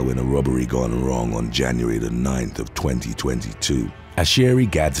following a robbery gone wrong on January the 9th of 2022. Asheri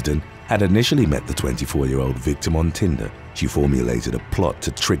Gadsden had initially met the 24-year-old victim on Tinder. She formulated a plot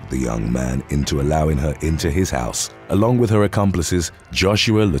to trick the young man into allowing her into his house, along with her accomplices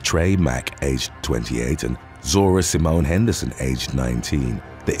Joshua Latrey Mack, aged 28, and Zora Simone Henderson, aged 19.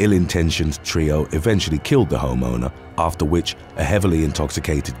 The ill-intentioned trio eventually killed the homeowner, after which a heavily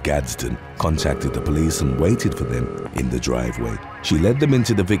intoxicated Gadsden contacted the police and waited for them in the driveway. She led them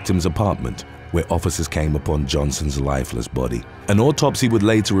into the victim's apartment, where officers came upon Johnson's lifeless body. An autopsy would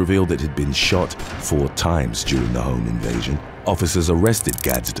later reveal that he'd been shot 4 times during the home invasion. Officers arrested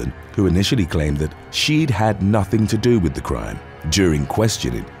Gadsden, who initially claimed that she'd had nothing to do with the crime. During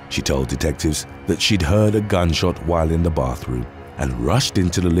questioning, she told detectives that she'd heard a gunshot while in the bathroom and rushed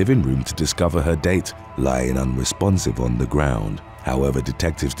into the living room to discover her date lying unresponsive on the ground. However,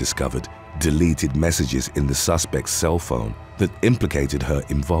 detectives discovered deleted messages in the suspect's cell phone that implicated her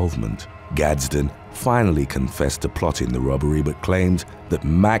involvement. Gadsden finally confessed to plotting the robbery, but claimed that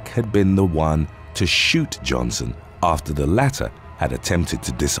Mack had been the one to shoot Johnson after the latter had attempted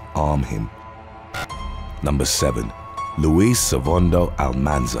to disarm him. Number 7. Luis Savondo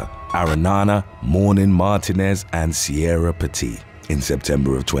Almanza, Aranana Morning Martinez, and Sierra Petit. In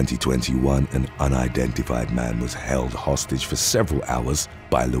September of 2021, an unidentified man was held hostage for several hours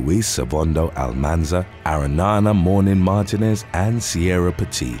by Luis Savondo Almanza, Aranana Morning Martinez, and Sierra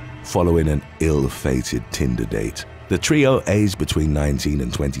Petit following an ill-fated Tinder date. The trio, aged between 19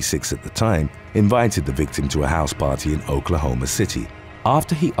 and 26 at the time, invited the victim to a house party in Oklahoma City.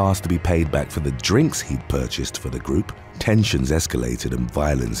 After he asked to be paid back for the drinks he'd purchased for the group, tensions escalated and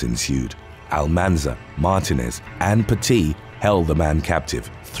violence ensued. Almanza, Martinez, and Petit held the man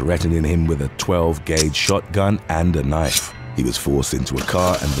captive, threatening him with a 12-gauge shotgun and a knife. He was forced into a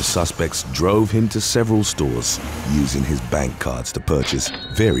car and the suspects drove him to several stores, using his bank cards to purchase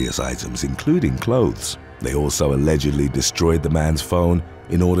various items, including clothes. They also allegedly destroyed the man's phone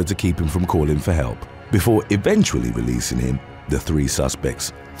in order to keep him from calling for help. Before eventually releasing him, the 3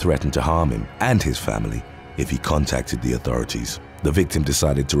 suspects threatened to harm him and his family if he contacted the authorities. The victim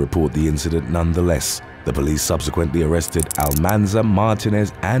decided to report the incident nonetheless. The police subsequently arrested Almanza,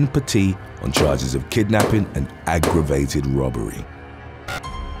 Martinez, and Petit on charges of kidnapping and aggravated robbery.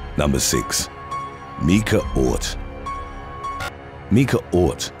 Number 6. Mika Ort. Mika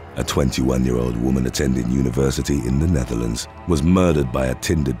Ort, a 21-year-old woman attending university in the Netherlands, was murdered by a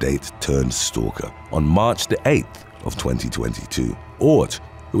Tinder date turned stalker on March the 8th of 2022. Ort,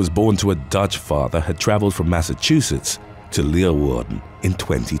 who was born to a Dutch father, had traveled from Massachusetts to Leeuwarden in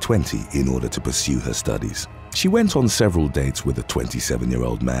 2020 in order to pursue her studies. She went on several dates with a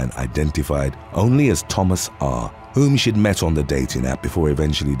 27-year-old man identified only as Thomas R., whom she'd met on the dating app before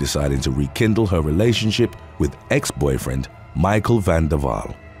eventually deciding to rekindle her relationship with ex-boyfriend Michael van der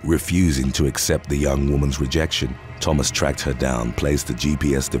Waal. Refusing to accept the young woman's rejection, Thomas tracked her down, placed a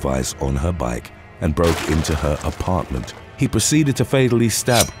GPS device on her bike, and broke into her apartment. He proceeded to fatally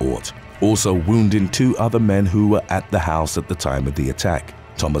stab Ort, also wounding 2 other men who were at the house at the time of the attack.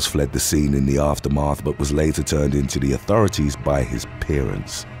 Thomas fled the scene in the aftermath but was later turned into the authorities by his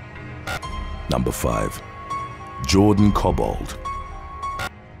parents. Number 5. Jordan Cobbold.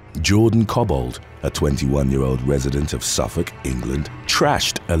 Jordan Cobbold, a 21-year-old resident of Suffolk, England,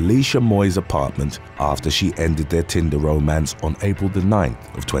 trashed Alicia Moy's apartment after she ended their Tinder romance on April the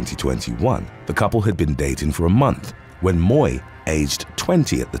 9th of 2021. The couple had been dating for a month when Moy, aged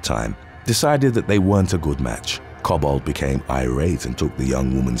 20 at the time, decided that they weren't a good match. Cobbold became irate and took the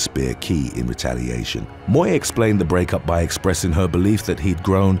young woman's spare key in retaliation. Moy explained the breakup by expressing her belief that he'd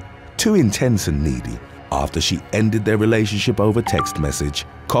grown too intense and needy. After she ended their relationship over text message,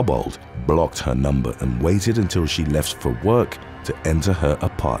 Cobbold blocked her number and waited until she left for work to enter her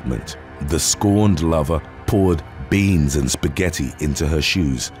apartment. The scorned lover poured beans and spaghetti into her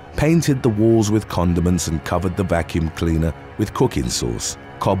shoes, painted the walls with condiments and covered the vacuum cleaner with cooking sauce.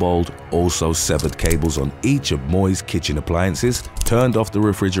 Cobbold also severed cables on each of Moy's kitchen appliances, turned off the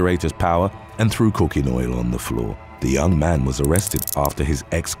refrigerator's power, and threw cooking oil on the floor. The young man was arrested after his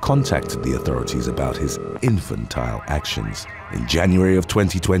ex contacted the authorities about his infantile actions. In January of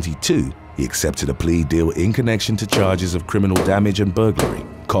 2022, he accepted a plea deal in connection to charges of criminal damage and burglary.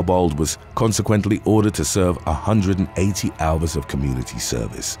 Cobbold was consequently ordered to serve 180 hours of community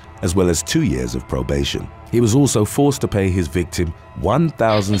service, as well as 2 years of probation. He was also forced to pay his victim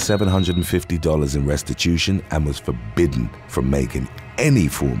 $1,750 in restitution and was forbidden from making any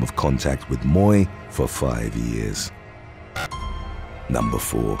form of contact with Moy for 5 years. Number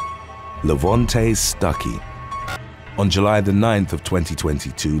 4. Levante Stuckey. On July the 9th of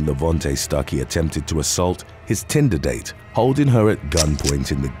 2022, Levante Stuckey attempted to assault his Tinder date, holding her at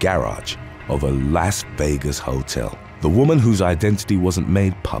gunpoint in the garage of a Las Vegas hotel. The woman, whose identity wasn't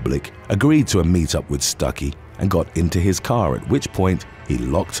made public, agreed to a meetup with Stuckey and got into his car, at which point he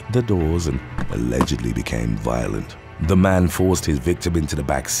locked the doors and allegedly became violent. The man forced his victim into the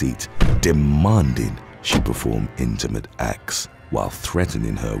back seat, demanding she perform intimate acts while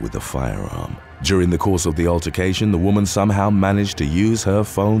threatening her with a firearm. During the course of the altercation, the woman somehow managed to use her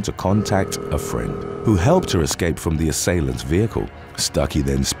phone to contact a friend, who helped her escape from the assailant's vehicle. Stuckey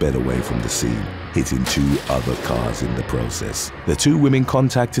then sped away from the scene, hitting 2 other cars in the process. The 2 women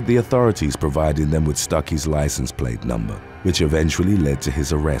contacted the authorities, providing them with Stuckey's license plate number, which eventually led to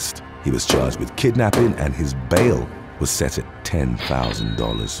his arrest. He was charged with kidnapping and his bail was set at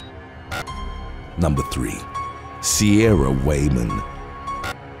 $10,000. Number 3. Sierra Wayman.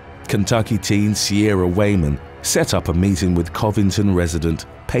 Kentucky teen Sierra Wayman set up a meeting with Covington resident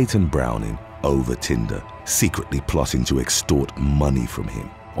Peyton Browning over Tinder, secretly plotting to extort money from him.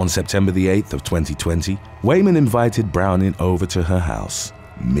 On September the 8th of 2020, Wayman invited Browning over to her house.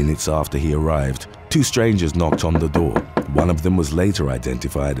 Minutes after he arrived, 2 strangers knocked on the door. One of them was later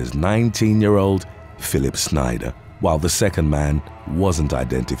identified as 19-year-old Philip Snyder, while the second man wasn't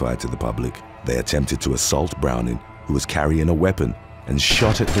identified to the public. They attempted to assault Browning, who was carrying a weapon, and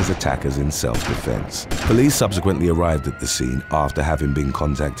shot at his attackers in self-defense. Police subsequently arrived at the scene after having been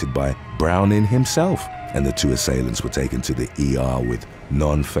contacted by Browning himself, and the 2 assailants were taken to the ER with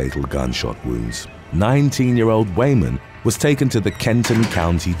non-fatal gunshot wounds. 19-year-old Wayman was taken to the Kenton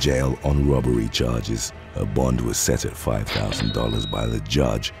County Jail on robbery charges. Her bond was set at $5,000 by the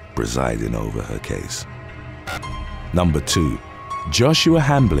judge presiding over her case. Number 2. Joshua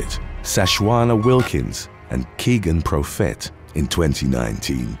Hamblett, Sashwana Wilkins, and Keegan Profet. In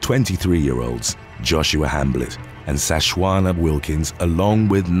 2019, 23-year-olds Joshua Hamblett and Sashwana Wilkins, along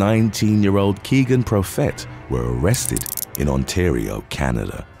with 19-year-old Keegan Profet, were arrested in Ontario,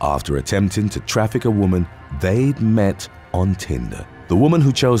 Canada, after attempting to traffic a woman they'd met on Tinder. The woman,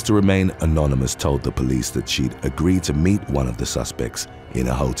 who chose to remain anonymous, told the police that she'd agreed to meet one of the suspects in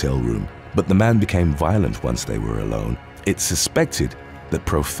a hotel room, but the man became violent once they were alone. It's suspected that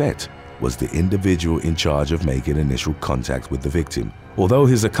Profet was the individual in charge of making initial contact with the victim, although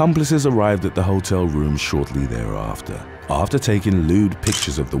his accomplices arrived at the hotel room shortly thereafter. After taking lewd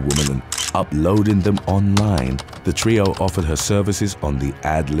pictures of the woman and uploading them online, the trio offered her services on the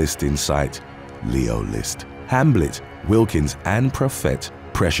ad listing site LeoList. Hamblett, Wilkins, and Profet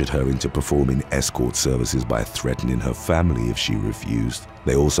pressured her into performing escort services by threatening her family if she refused.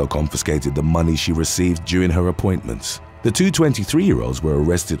 They also confiscated the money she received during her appointments. The 2 23-year-olds were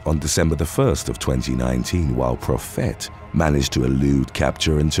arrested on December the 1st of 2019, while Profet managed to elude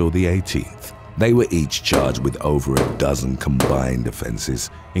capture until the 18th. They were each charged with over a dozen combined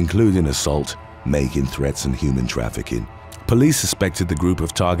offenses, including assault, making threats, and human trafficking. Police suspected the group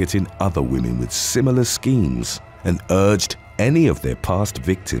of targeting other women with similar schemes and urged any of their past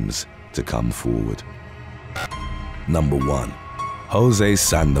victims to come forward. Number 1. Jose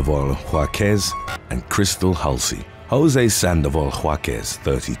Sandoval Juarez and Crystal Halsey. Jose Sandoval Juarez,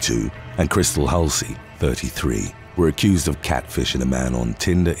 32, and Crystal Halsey, 33, were accused of catfishing a man on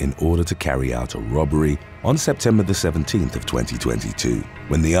Tinder in order to carry out a robbery on September the 17th of 2022.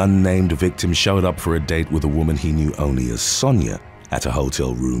 When the unnamed victim showed up for a date with a woman he knew only as Sonia at a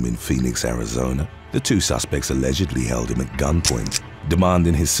hotel room in Phoenix, Arizona, the two suspects allegedly held him at gunpoint,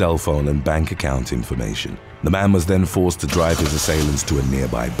 demanding his cell phone and bank account information. The man was then forced to drive his assailants to a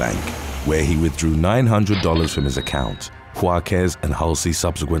nearby bank, where he withdrew $900 from his account. Juarez and Halsey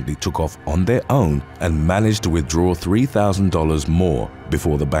subsequently took off on their own and managed to withdraw $3,000 more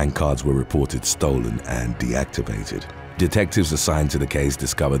before the bank cards were reported stolen and deactivated. Detectives assigned to the case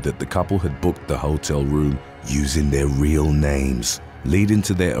discovered that the couple had booked the hotel room using their real names, leading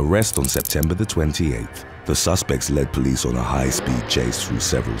to their arrest on September the 28th. The suspects led police on a high-speed chase through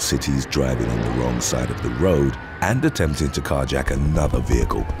several cities, driving on the wrong side of the road and attempting to carjack another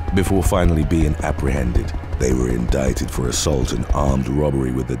vehicle before finally being apprehended. They were indicted for assault and armed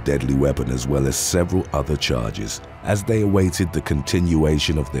robbery with a deadly weapon, as well as several other charges, as they awaited the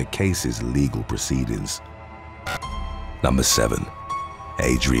continuation of their case's legal proceedings. Number 7.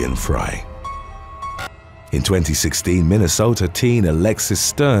 Adrian Fry. In 2016, Minnesota teen Alexis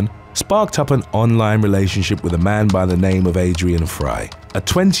Stern sparked up an online relationship with a man by the name of Adrian Fry, a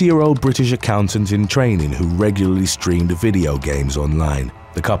 20-year-old British accountant in training who regularly streamed video games online.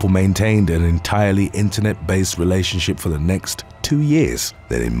 The couple maintained an entirely internet-based relationship for the next 2 years.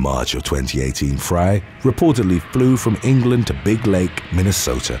 Then in March of 2018, Fry reportedly flew from England to Big Lake,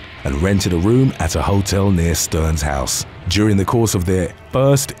 Minnesota, and rented a room at a hotel near Stern's house. During the course of their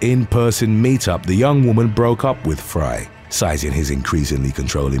first in-person meetup, the young woman broke up with Fry, citing his increasingly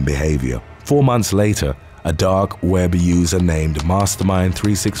controlling behavior. 4 months later, a dark web user named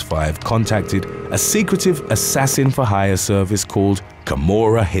Mastermind365 contacted a secretive assassin-for-hire service called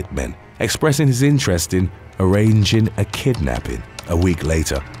Kimura Hitmen, expressing his interest in arranging a kidnapping. A week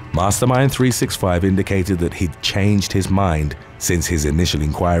later, Mastermind365 indicated that he'd changed his mind since his initial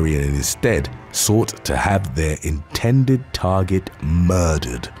inquiry and instead sought to have their intended target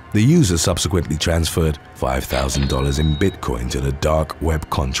murdered. The user subsequently transferred $5,000 in Bitcoin to the dark web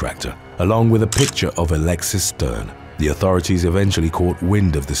contractor, along with a picture of Alexis Stern. The authorities eventually caught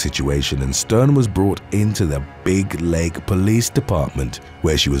wind of the situation, and Stern was brought into the Big Lake Police Department,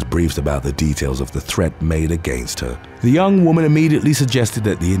 where she was briefed about the details of the threat made against her. The young woman immediately suggested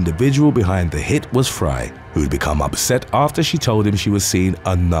that the individual behind the hit was Fry, who had become upset after she told him she was seeing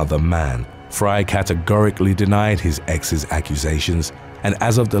another man. Fry categorically denied his ex's accusations, and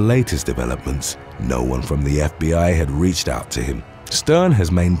as of the latest developments, no one from the FBI had reached out to him. Stern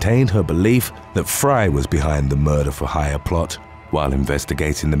has maintained her belief that Fry was behind the murder-for-hire plot. While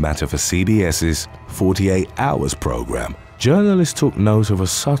investigating the matter for CBS's 48 Hours program, journalists took note of a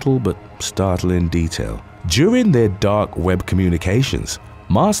subtle but startling detail. During their dark web communications,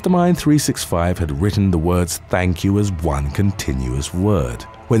 Mastermind365 had written the words "thank you" as one continuous word.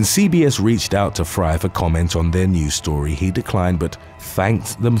 When CBS reached out to Fry for comment on their news story, he declined but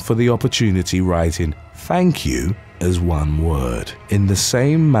thanked them for the opportunity, writing "thank you" as one word, in the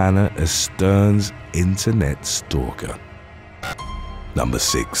same manner as Stern's internet stalker. Number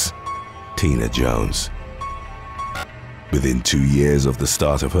 6. Tina Jones. Within 2 years of the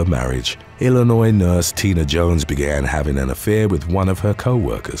start of her marriage, Illinois nurse Tina Jones began having an affair with one of her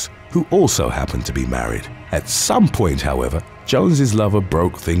co-workers, who also happened to be married. At some point, however, Jones's lover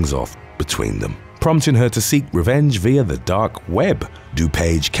broke things off between them, prompting her to seek revenge via the dark web.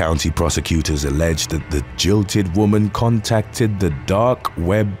 DuPage County prosecutors alleged that the jilted woman contacted the dark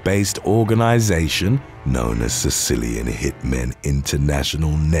web-based organization known as Sicilian Hitmen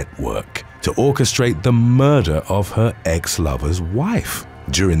International Network to orchestrate the murder of her ex-lover's wife.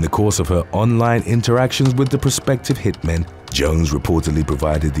 During the course of her online interactions with the prospective hitmen, Jones reportedly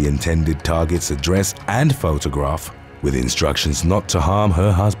provided the intended target's address and photograph, with instructions not to harm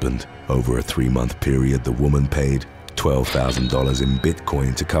her husband. Over a 3-month period, the woman paid $12,000 in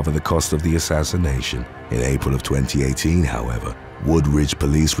Bitcoin to cover the cost of the assassination. In April of 2018, however, Woodridge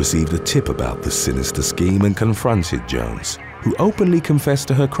police received a tip about the sinister scheme and confronted Jones, who openly confessed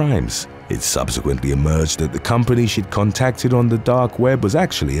to her crimes. It subsequently emerged that the company she'd contacted on the dark web was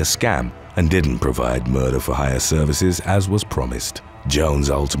actually a scam and didn't provide murder-for-hire services as was promised. Jones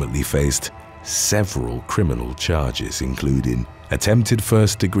ultimately faced several criminal charges, including attempted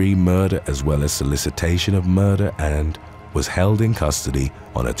first-degree murder as well as solicitation of murder, and was held in custody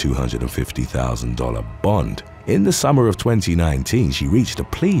on a $250,000 bond. In the summer of 2019, she reached a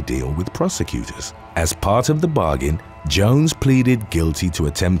plea deal with prosecutors. As part of the bargain, Jones pleaded guilty to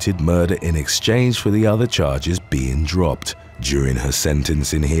attempted murder in exchange for the other charges being dropped. During her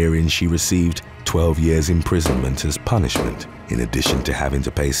sentencing hearing, she received 12 years imprisonment as punishment, in addition to having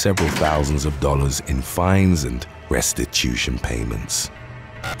to pay several thousands of dollars in fines and restitution payments.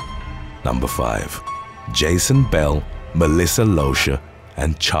 Number 5. Jason Bell, Melissa Loescher,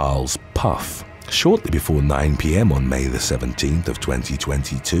 and Charles Puff. Shortly before 9 p.m. on May the 17th of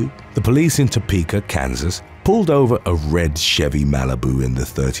 2022, the police in Topeka, Kansas, pulled over a red Chevy Malibu in the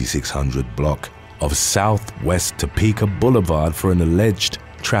 3600 block of Southwest Topeka Boulevard for an alleged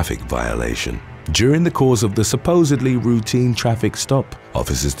traffic violation. During the course of the supposedly routine traffic stop,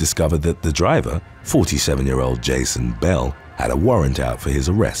 officers discovered that the driver, 47-year-old Jason Bell, had a warrant out for his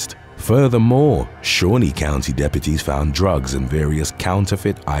arrest. Furthermore, Shawnee County deputies found drugs and various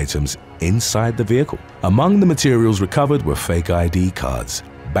counterfeit items inside the vehicle. Among the materials recovered were fake ID cards,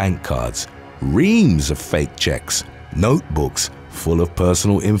 bank cards, reams of fake checks, notebooks full of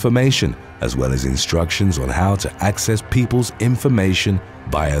personal information, as well as instructions on how to access people's information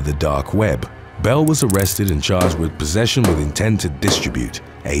via the dark web. Bell was arrested and charged with possession with intent to distribute,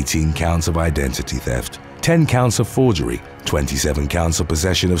 18 counts of identity theft, 10 counts of forgery, 27 counts of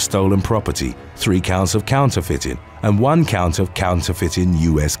possession of stolen property, 3 counts of counterfeiting, and 1 count of counterfeiting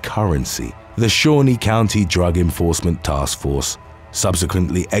U.S. currency. The Shawnee County Drug Enforcement Task Force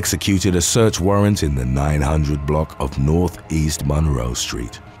subsequently executed a search warrant in the 900 block of Northeast Monroe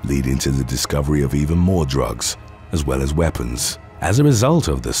Street, leading to the discovery of even more drugs, as well as weapons. As a result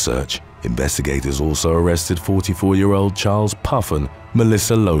of the search, investigators also arrested 44-year-old Charles Puff and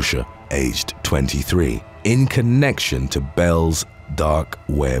Melissa Loescher, aged 23, in connection to Bell's dark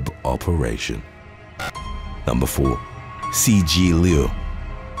web operation. Number 4. C.G. Liu.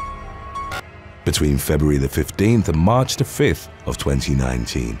 Between February the 15th and March the 5th of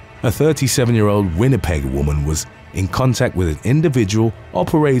 2019, a 37-year-old Winnipeg woman was in contact with an individual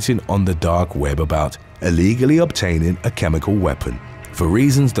operating on the dark web about illegally obtaining a chemical weapon. For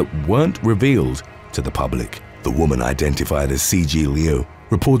reasons that weren't revealed to the public, the woman, identified as C.G. Liu,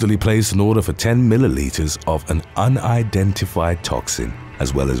 reportedly placed an order for 10 milliliters of an unidentified toxin,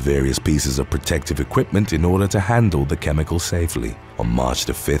 as well as various pieces of protective equipment in order to handle the chemical safely. On March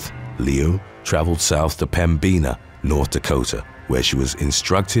the 5th, Liu traveled south to Pembina, North Dakota, where she was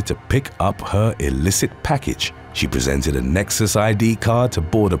instructed to pick up her illicit package. She presented a Nexus ID card to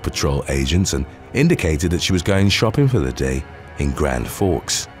Border Patrol agents and indicated that she was going shopping for the day in Grand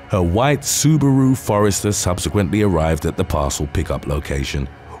Forks. Her white Subaru Forester subsequently arrived at the parcel pickup location,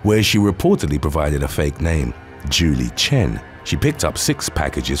 where she reportedly provided a fake name, Julie Chen. She picked up 6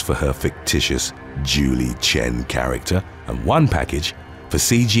 packages for her fictitious Julie Chen character and 1 package for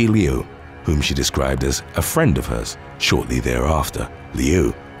C.G. Liu, whom she described as a friend of hers. Shortly thereafter,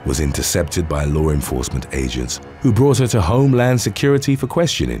 Liu was intercepted by law enforcement agents who brought her to Homeland Security for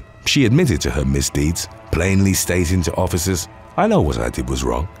questioning. She admitted to her misdeeds, plainly stating to officers, "I know what I did was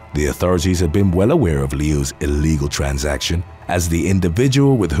wrong." The authorities had been well aware of Liu's illegal transaction, as the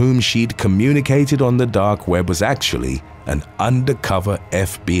individual with whom she'd communicated on the dark web was actually an undercover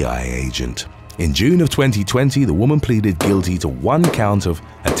FBI agent. In June of 2020, the woman pleaded guilty to 1 count of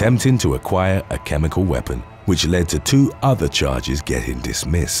attempting to acquire a chemical weapon, which led to 2 other charges getting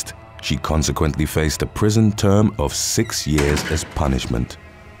dismissed. She consequently faced a prison term of 6 years as punishment.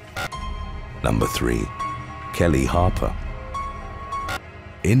 Number 3. Kelly Harper.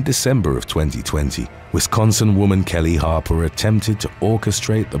 In December of 2020, Wisconsin woman Kelly Harper attempted to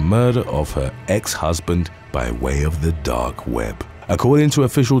orchestrate the murder of her ex-husband by way of the dark web. According to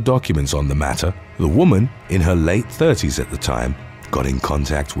official documents on the matter, the woman, in her late 30s at the time, got in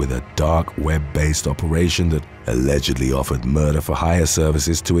contact with a dark web-based operation that allegedly offered murder-for-hire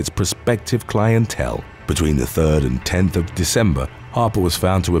services to its prospective clientele. Between the 3rd and 10th of December, Harper was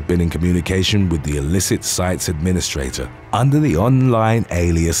found to have been in communication with the illicit site's administrator under the online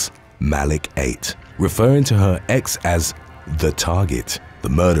alias Malik 8, referring to her ex as the target. The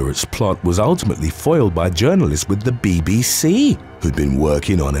murderous plot was ultimately foiled by journalists with the BBC, who'd been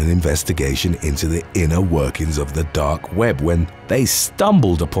working on an investigation into the inner workings of the dark web when they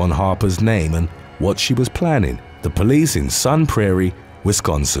stumbled upon Harper's name and what she was planning. The police in Sun Prairie,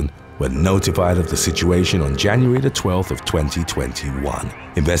 Wisconsin, were notified of the situation on January the 12th of 2021.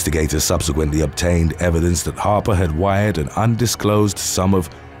 Investigators subsequently obtained evidence that Harper had wired an undisclosed sum of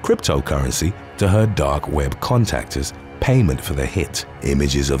cryptocurrency to her dark web contactors, payment for the hit.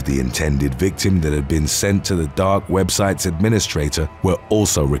 Images of the intended victim that had been sent to the dark website's administrator were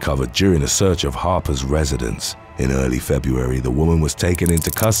also recovered during a search of Harper's residence. In early February, the woman was taken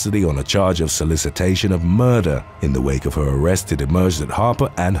into custody on a charge of solicitation of murder. In the wake of her arrest, it emerged that Harper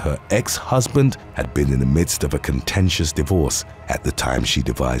and her ex-husband had been in the midst of a contentious divorce at the time she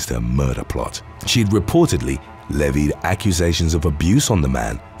devised her murder plot. She'd reportedly levied accusations of abuse on the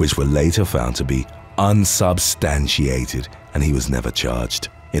man, which were later found to be unsubstantiated, and he was never charged.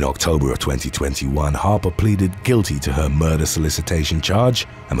 In October of 2021, Harper pleaded guilty to her murder solicitation charge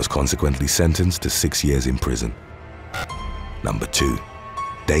and was consequently sentenced to 6 years in prison. Number 2.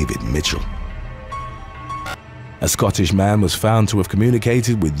 David Mitchell. A Scottish man was found to have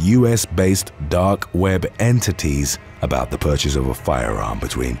communicated with US-based dark web entities about the purchase of a firearm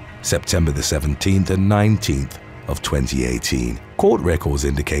between September the 17th and 19th of 2018. Court records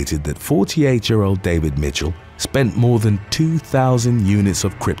indicated that 48-year-old David Mitchell spent more than 2,000 units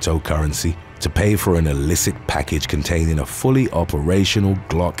of cryptocurrency to pay for an illicit package containing a fully operational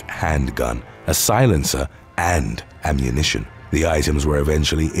Glock handgun, a silencer, and ammunition. The items were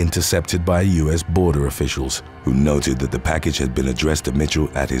eventually intercepted by US border officials, who noted that the package had been addressed to Mitchell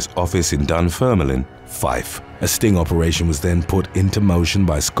at his office in Dunfermline, Fife. A sting operation was then put into motion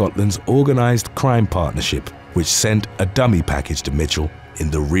by Scotland's organised crime partnership, which sent a dummy package to Mitchell in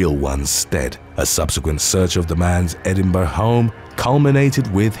the real one's stead. A subsequent search of the man's Edinburgh home culminated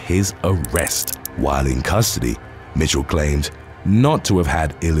with his arrest. While in custody, Mitchell claimed not to have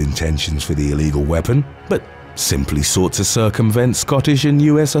had ill intentions for the illegal weapon, but simply sought to circumvent Scottish and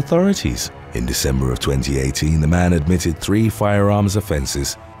US authorities. In December of 2018, the man admitted 3 firearms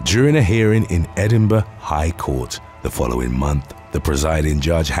offences during a hearing in Edinburgh High Court. The following month, the presiding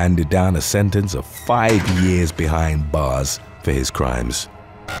judge handed down a sentence of 5 years behind bars for his crimes.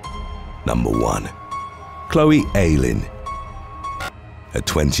 Number 1. Chloe Ayling. A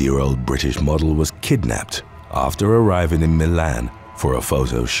 20-year-old British model was kidnapped after arriving in Milan for a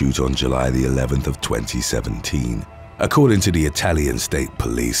photo shoot on July the 11th of 2017. According to the Italian State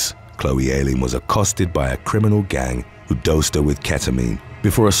Police, Chloe Ayling was accosted by a criminal gang who dosed her with ketamine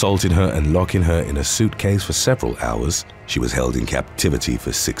before assaulting her and locking her in a suitcase for several hours. She was held in captivity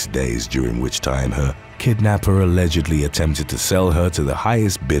for 6 days, during which time her kidnapper allegedly attempted to sell her to the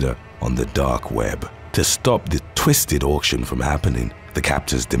highest bidder on the dark web. To stop the twisted auction from happening, the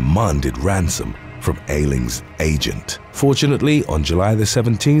captors demanded ransom from Ayling's agent. Fortunately, on July the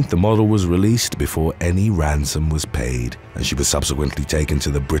 17th, the model was released before any ransom was paid, and she was subsequently taken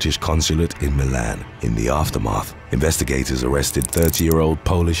to the British consulate in Milan. In the aftermath, investigators arrested 30-year-old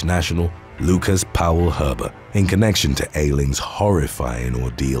Polish national Lucas Paul Herber in connection to Ayling's horrifying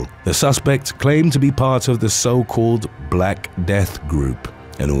ordeal. The suspect claimed to be part of the so-called Black Death Group,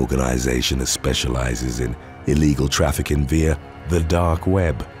 an organization that specializes in illegal trafficking via the dark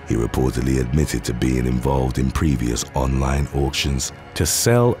web. He reportedly admitted to being involved in previous online auctions to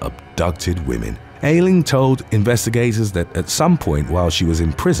sell abducted women. Ayling told investigators that at some point while she was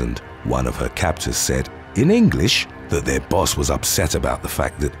imprisoned, one of her captors said, in English, that their boss was upset about the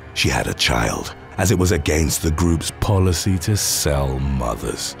fact that she had a child, as it was against the group's policy to sell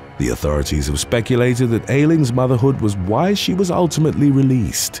mothers. The authorities have speculated that Ayling's motherhood was why she was ultimately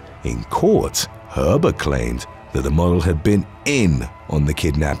released. In court, Herber claimed that the model had been in on the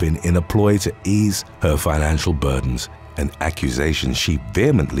kidnapping in a ploy to ease her financial burdens, an accusation she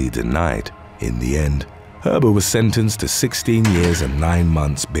vehemently denied. In the end, Herber was sentenced to 16 years and 9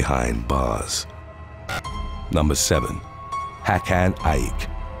 months behind bars. Number 7. Hakan Ayik.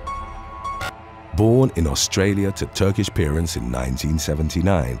 Born in Australia to Turkish parents in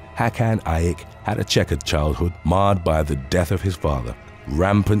 1979, Hakan Ayik had a checkered childhood marred by the death of his father,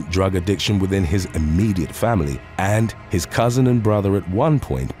 rampant drug addiction within his immediate family, and his cousin and brother at one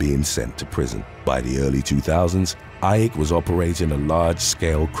point being sent to prison. By the early 2000s, Ayik was operating a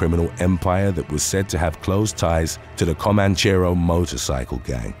large-scale criminal empire that was said to have close ties to the Comanchero motorcycle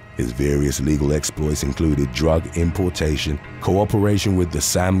gang. His various legal exploits included drug importation, cooperation with the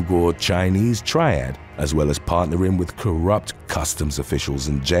Samgor Chinese triad, as well as partnering with corrupt customs officials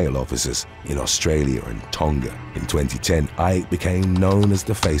and jail officers in Australia and Tonga. In 2010, Ayik became known as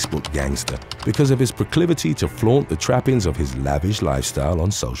the Facebook gangster because of his proclivity to flaunt the trappings of his lavish lifestyle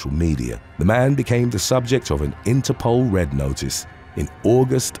on social media. The man became the subject of an Interpol Red Notice in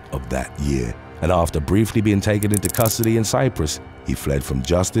August of that year, and after briefly being taken into custody in Cyprus, he fled from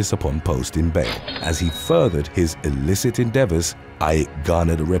justice upon posting bail. As he furthered his illicit endeavors, Ayik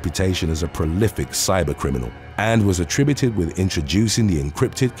garnered a reputation as a prolific cybercriminal and was attributed with introducing the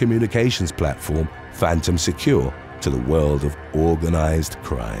encrypted communications platform Phantom Secure to the world of organized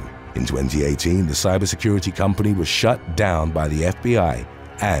crime. In 2018, the cybersecurity company was shut down by the FBI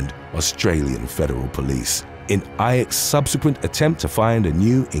and Australian Federal Police. In Ayik's subsequent attempt to find a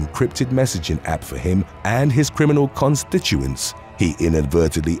new encrypted messaging app for him and his criminal constituents, he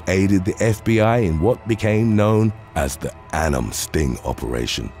inadvertently aided the FBI in what became known as the Annam Sting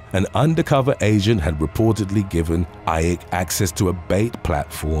operation. An undercover agent had reportedly given Ayik access to a bait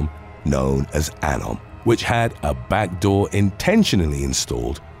platform known as Annam, which had a backdoor intentionally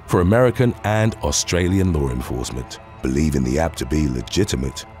installed for American and Australian law enforcement. Believing the app to be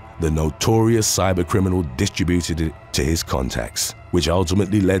legitimate, the notorious cybercriminal distributed it to his contacts, which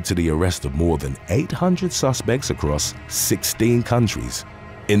ultimately led to the arrest of more than 800 suspects across 16 countries.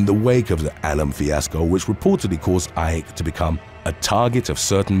 In the wake of the Alum fiasco, which reportedly caused Ike to become a target of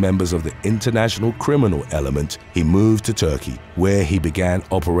certain members of the international criminal element, he moved to Turkey, where he began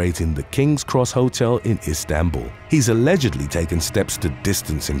operating the King's Cross Hotel in Istanbul. He's allegedly taken steps to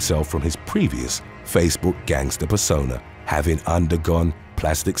distance himself from his previous Facebook gangster persona, having undergone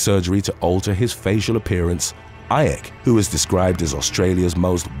plastic surgery to alter his facial appearance. Ike, who is described as Australia's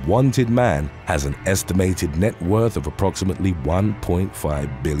most wanted man, has an estimated net worth of approximately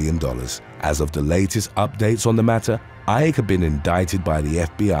 $1.5 billion. As of the latest updates on the matter, Ike had been indicted by the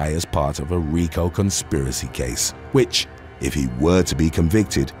FBI as part of a RICO conspiracy case, which, if he were to be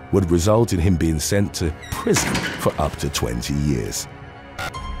convicted, would result in him being sent to prison for up to 20 years.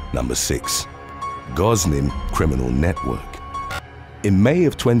 Number 6. Goznim Criminal Network. In May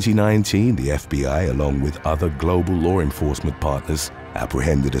of 2019, the FBI, along with other global law enforcement partners,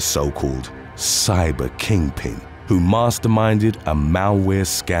 apprehended a so-called cyber kingpin who masterminded a malware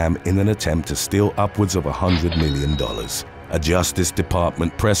scam in an attempt to steal upwards of $100 million. A Justice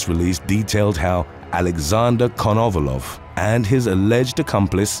Department press release detailed how Alexander Konovalov and his alleged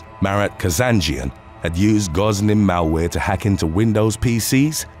accomplice, Marat Kazanjian, had used Goznim malware to hack into Windows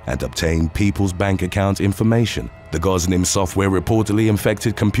PCs and obtain people's bank account information. The Goznim software reportedly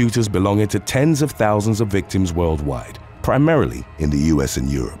infected computers belonging to tens of thousands of victims worldwide, primarily in the US and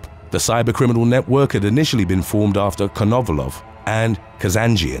Europe. The cybercriminal network had initially been formed after Konovalov and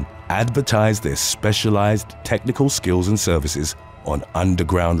Kazanjian advertised their specialized technical skills and services on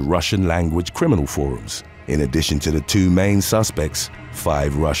underground Russian-language criminal forums. In addition to the two main suspects,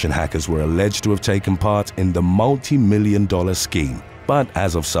 5 Russian hackers were alleged to have taken part in the multi-million-dollar scheme, but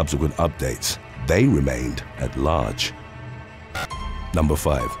as of subsequent updates, they remained at large. Number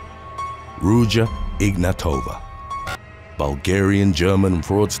 5. Ruja Ignatova. Bulgarian-German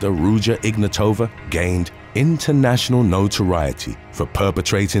fraudster Ruja Ignatova gained international notoriety for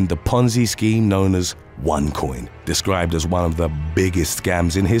perpetrating the Ponzi scheme known as OneCoin, described as one of the biggest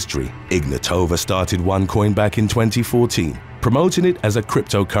scams in history. Ignatova started OneCoin back in 2014, promoting it as a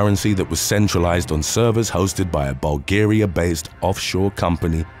cryptocurrency that was centralized on servers hosted by a Bulgaria-based offshore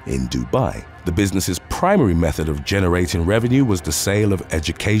company in Dubai. The business's primary method of generating revenue was the sale of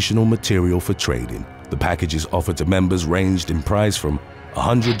educational material for trading. The packages offered to members ranged in price from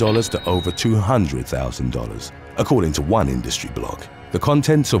 $100 to over $200,000, according to one industry blog. The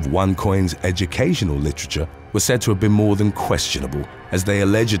contents of OneCoin's educational literature were said to have been more than questionable, as they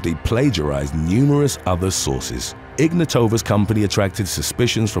allegedly plagiarized numerous other sources. Ignatova's company attracted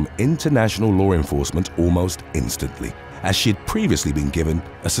suspicions from international law enforcement almost instantly, as she had previously been given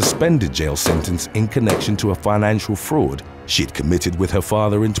a suspended jail sentence in connection to a financial fraud she'd committed with her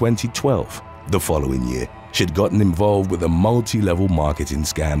father in 2012. The following year, she'd gotten involved with a multi-level marketing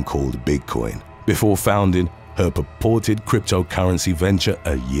scam called Bitcoin, before founding her purported cryptocurrency venture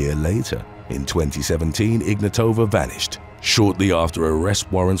a year later. In 2017, Ignatova vanished, shortly after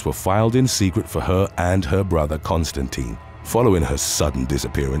arrest warrants were filed in secret for her and her brother Konstantin. Following her sudden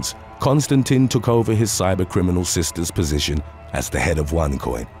disappearance, Konstantin took over his cybercriminal sister's position as the head of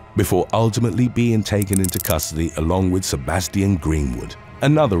OneCoin, before ultimately being taken into custody along with Sebastian Greenwood,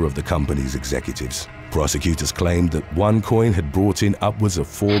 another of the company's executives. Prosecutors claimed that OneCoin had brought in upwards of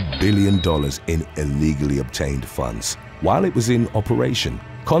 $4 billion in illegally obtained funds while it was in operation.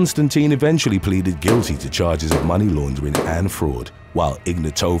 Konstantin eventually pleaded guilty to charges of money laundering and fraud, while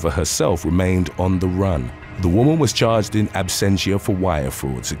Ignatova herself remained on the run. The woman was charged in absentia for wire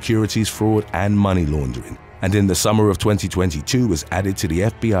fraud, securities fraud, and money laundering, and in the summer of 2022 was added to the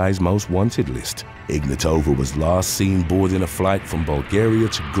FBI's most wanted list. Ignatova was last seen boarding a flight from Bulgaria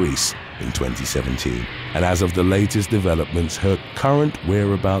to Greece in 2017, and as of the latest developments, her current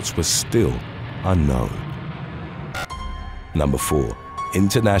whereabouts were still unknown. Number 4.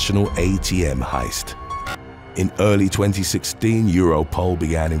 International ATM Heist. In early 2016, Europol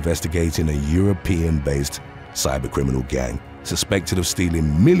began investigating a European-based cybercriminal gang suspected of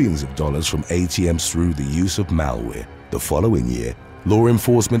stealing millions of dollars from ATMs through the use of malware. The following year, law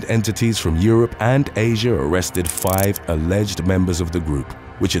enforcement entities from Europe and Asia arrested 5 alleged members of the group,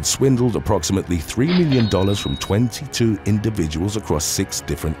 which had swindled approximately $3 million from 22 individuals across 6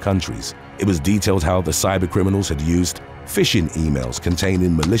 different countries. It was detailed how the cybercriminals had used phishing emails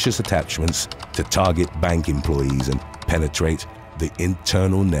containing malicious attachments to target bank employees and penetrate the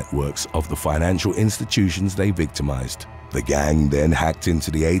internal networks of the financial institutions they victimized. The gang then hacked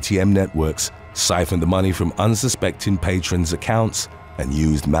into the ATM networks, siphoned the money from unsuspecting patrons' accounts, and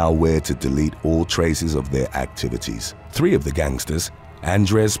used malware to delete all traces of their activities. 3 of the gangsters,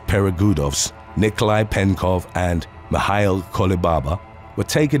 Andres Peregudovs, Nikolai Penkov, and Mikhail Kolibaba, were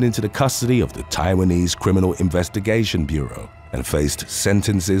taken into the custody of the Taiwanese Criminal Investigation Bureau and faced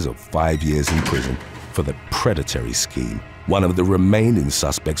sentences of 5 years in prison for the predatory scheme. One of the remaining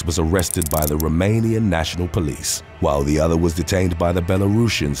suspects was arrested by the Romanian National Police, while the other was detained by the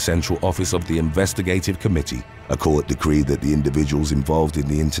Belarusian Central Office of the Investigative Committee. A court decreed that the individuals involved in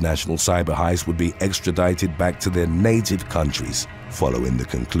the international cyber heist would be extradited back to their native countries following the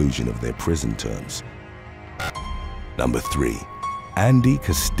conclusion of their prison terms. Number 3. Andy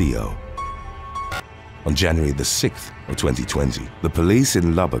Castillo. On January the 6th of 2020, the police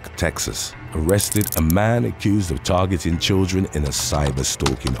in Lubbock, Texas, arrested a man accused of targeting children in a cyber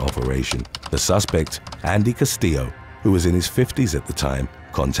stalking operation. The suspect, Andy Castillo, who was in his 50s at the time,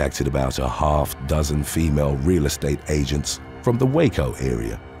 contacted about a half-dozen female real estate agents from the Waco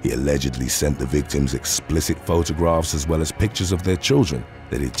area. He allegedly sent the victims explicit photographs as well as pictures of their children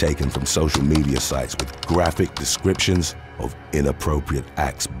that he'd taken from social media sites with graphic descriptions of inappropriate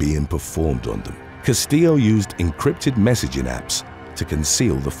acts being performed on them. Castillo used encrypted messaging apps to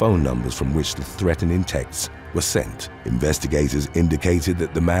conceal the phone numbers from which the threatening texts were sent. Investigators indicated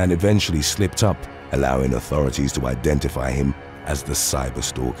that the man eventually slipped up, allowing authorities to identify him as the cyber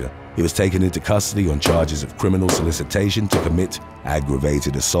stalker. He was taken into custody on charges of criminal solicitation to commit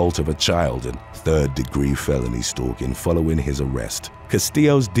aggravated assault of a child and third-degree felony stalking following his arrest.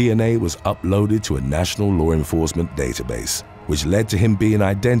 Castillo's DNA was uploaded to a national law enforcement database, which led to him being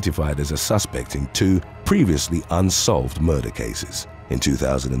identified as a suspect in 2 previously unsolved murder cases. In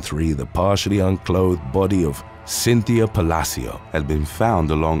 2003, the partially unclothed body of Cynthia Palacio had been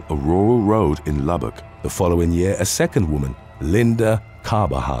found along a rural road in Lubbock. The following year, a second woman, Linda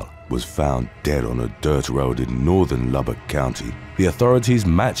Carbajal, was found dead on a dirt road in northern Lubbock County. The authorities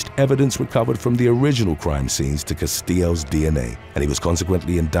matched evidence recovered from the original crime scenes to Castillo's DNA, and he was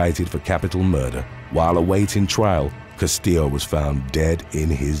consequently indicted for capital murder. While awaiting trial, Castillo was found dead in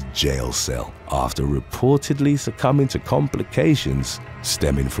his jail cell after reportedly succumbing to complications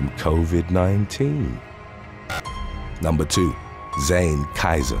stemming from COVID-19. Number 2. Zane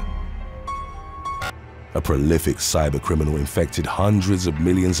Kaiser. A prolific cybercriminal infected hundreds of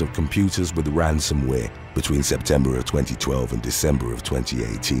millions of computers with ransomware between September of 2012 and December of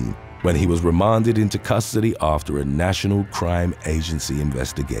 2018, when he was remanded into custody after a National Crime Agency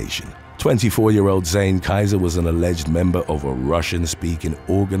investigation. 24-year-old Zane Kaiser was an alleged member of a Russian-speaking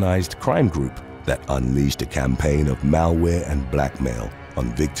organized crime group that unleashed a campaign of malware and blackmail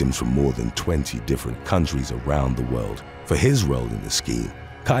on victims from more than 20 different countries around the world. For his role in the scheme,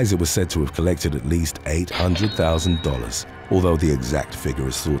 Kaiser was said to have collected at least $800,000, although the exact figure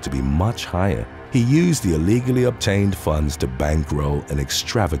is thought to be much higher. He used the illegally obtained funds to bankroll an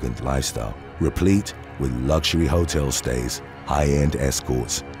extravagant lifestyle, replete with luxury hotel stays, high-end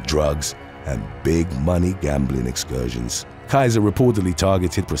escorts, drugs, and big-money gambling excursions. Kaiser reportedly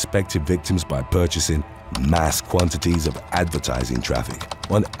targeted prospective victims by purchasing mass quantities of advertising traffic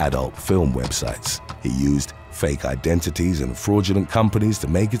on adult film websites. He used fake identities and fraudulent companies to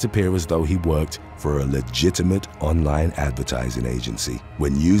make it appear as though he worked for a legitimate online advertising agency.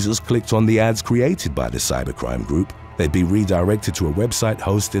 When users clicked on the ads created by the cybercrime group, they'd be redirected to a website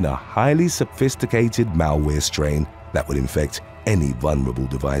hosting a highly sophisticated malware strain that would infect any vulnerable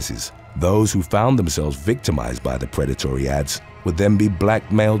devices. Those who found themselves victimized by the predatory ads would then be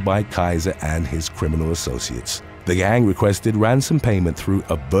blackmailed by Kaiser and his criminal associates. The gang requested ransom payment through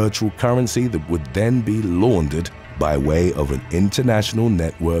a virtual currency that would then be laundered by way of an international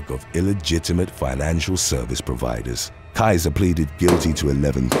network of illegitimate financial service providers. Kaiser pleaded guilty to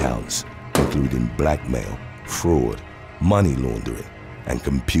 11 counts, including blackmail, fraud, money laundering, and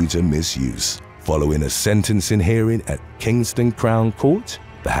computer misuse. Following a sentencing hearing at Kingston Crown Court,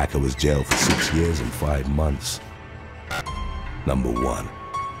 the hacker was jailed for 6 years and 5 months. Number 1.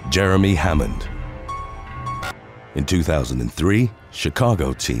 Jeremy Hammond. In 2003,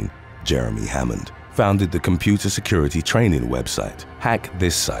 Chicago teen Jeremy Hammond founded the computer security training website Hack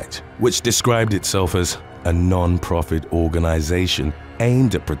This Site, which described itself as a non-profit organization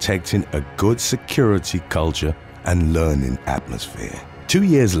aimed at protecting a good security culture and learning atmosphere. 2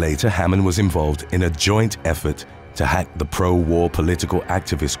 years later, Hammond was involved in a joint effort to hack the pro-war political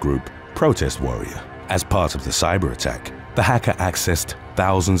activist group Protest Warrior. As part of the cyber attack, the hacker accessed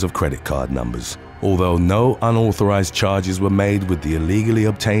thousands of credit card numbers. Although no unauthorized charges were made with the illegally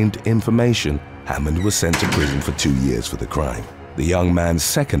obtained information, Hammond was sent to prison for 2 years for the crime. The young man's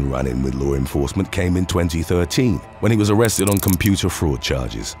second run-in with law enforcement came in 2013 when he was arrested on computer fraud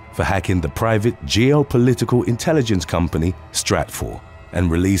charges for hacking the private geopolitical intelligence company Stratfor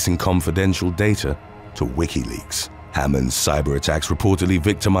and releasing confidential data to WikiLeaks. Hammond's cyber attacks reportedly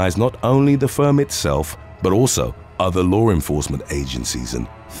victimized not only the firm itself, but also other law enforcement agencies and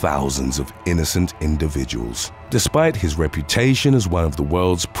thousands of innocent individuals. Despite his reputation as one of the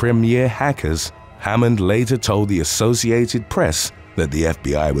world's premier hackers, Hammond later told the Associated Press that the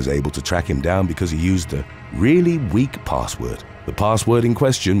FBI was able to track him down because he used a really weak password. The password in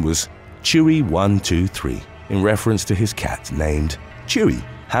question was Chewy123, in reference to his cat named Chewy.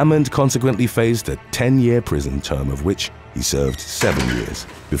 Hammond consequently faced a 10-year prison term, of which he served 7 years,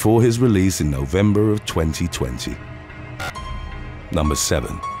 before his release in November of 2020. Number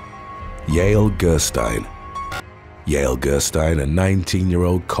 7. Yale Gerstein. Yale Gerstein, a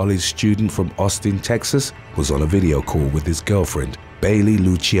 19-year-old college student from Austin, Texas, was on a video call with his girlfriend, Bailey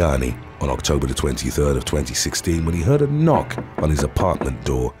Luciani, on October the 23rd of 2016 when he heard a knock on his apartment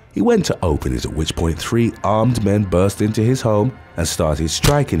door. He went to open it, at which point 3 armed men burst into his home and started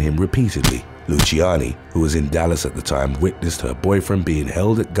striking him repeatedly. Luciani, who was in Dallas at the time, witnessed her boyfriend being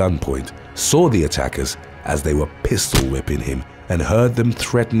held at gunpoint, saw the attackers as they were pistol whipping him, and heard them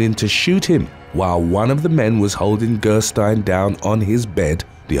threatening to shoot him. While one of the men was holding Gerstein down on his bed,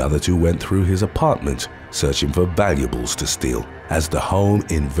 the other 2 went through his apartment, searching for valuables to steal. As the home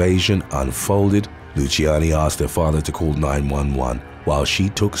invasion unfolded, Luciani asked her father to call 911, while she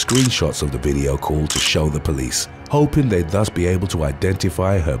took screenshots of the video call to show the police, hoping they'd thus be able to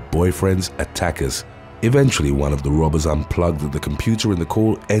identify her boyfriend's attackers. Eventually, one of the robbers unplugged the computer and the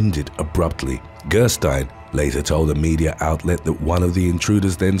call ended abruptly. Gerstein later told a media outlet that one of the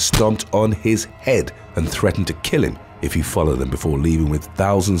intruders then stomped on his head and threatened to kill him if he followed them, before leaving with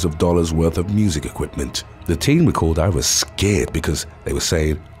thousands of dollars worth of music equipment. The teen recalled, "I was scared because they were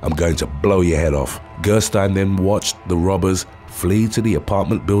saying, 'I'm going to blow your head off.'" Gerstein then watched the robbers flee to the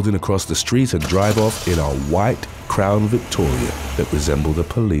apartment building across the street and drive off in a white Crown Victoria that resembled a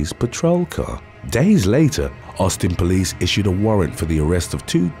police patrol car. Days later, Austin police issued a warrant for the arrest of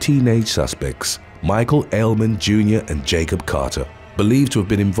 2 teenage suspects, Michael Ailman Jr. and Jacob Carter, believed to have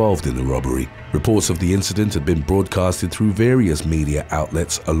been involved in the robbery. Reports of the incident had been broadcasted through various media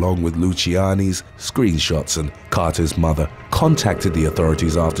outlets, along with Luciani's screenshots, and Carter's mother contacted the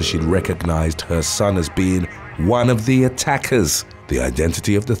authorities after she'd recognized her son as being one of the attackers. The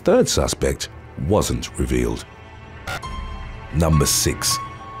identity of the 3rd suspect wasn't revealed. Number 6.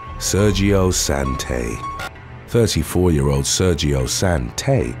 Sergio Sante. 34-year-old Sergio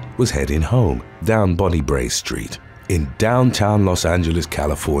Sante was heading home down Bonnie Brae Street in downtown Los Angeles,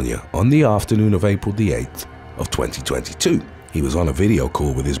 California, on the afternoon of April the 8th of 2022. He was on a video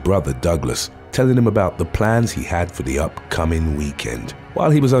call with his brother Douglas, telling him about the plans he had for the upcoming weekend.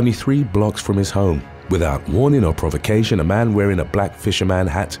 While he was only 3 blocks from his home, without warning or provocation, a man wearing a black fisherman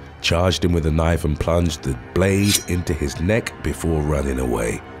hat charged him with a knife and plunged the blade into his neck before running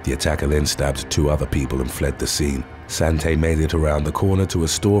away. The attacker then stabbed 2 other people and fled the scene. Sante made it around the corner to a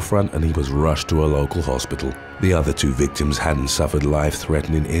storefront and he was rushed to a local hospital. The other 2 victims hadn't suffered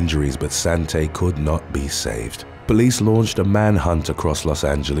life-threatening injuries, but Sante could not be saved. Police launched a manhunt across Los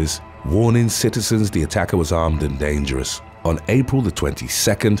Angeles, warning citizens the attacker was armed and dangerous. On April the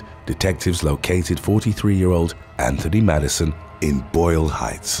 22nd, detectives located 43-year-old Anthony Madison in Boyle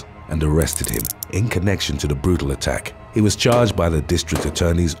Heights and arrested him in connection to the brutal attack. He was charged by the district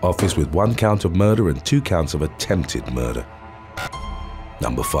attorney's office with 1 count of murder and 2 counts of attempted murder.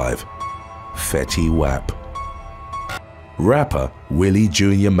 Number 5. Fetty Wap. Rapper Willie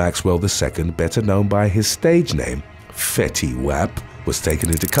Jr. Maxwell II, better known by his stage name Fetty Wap, was taken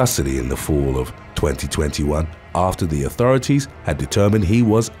into custody in the fall of 2021 after the authorities had determined he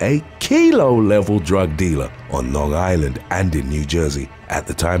was a kilo-level drug dealer on Long Island and in New Jersey. At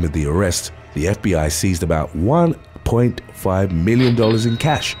the time of the arrest, the FBI seized about $1.5 million in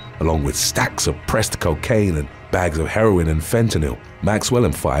cash, along with stacks of pressed cocaine and bags of heroin and fentanyl. Maxwell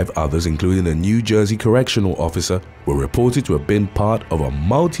and 5 others, including a New Jersey correctional officer, were reported to have been part of a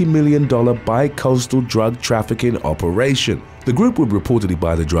multi-million-dollar bi-coastal drug trafficking operation. The group would reportedly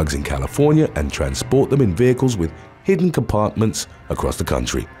buy the drugs in California and transport them in vehicles with hidden compartments across the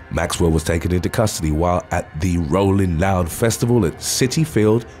country. Maxwell was taken into custody while at the Rolling Loud Festival at Citi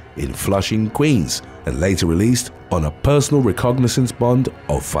Field in Flushing, Queens, and later released on a personal recognizance bond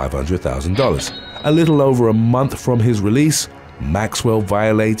of $500,000. A little over a month from his release, Maxwell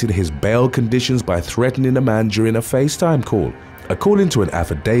violated his bail conditions by threatening a man during a FaceTime call. According to an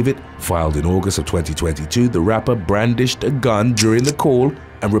affidavit filed in August of 2022, the rapper brandished a gun during the call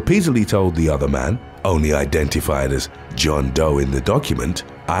and repeatedly told the other man, only identified as John Doe in the document,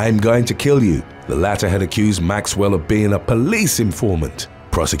 "I'm going to kill you." The latter had accused Maxwell of being a police informant.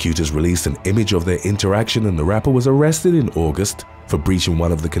 Prosecutors released an image of their interaction, and the rapper was arrested in August for breaching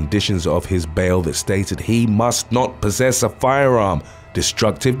one of the conditions of his bail that stated he must not possess a firearm,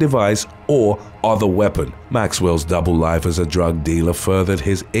 destructive device, or other weapon. Maxwell's double life as a drug dealer furthered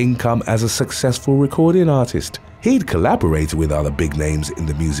his income as a successful recording artist. He'd collaborated with other big names in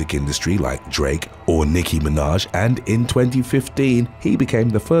the music industry like Drake or Nicki Minaj, and in 2015, he became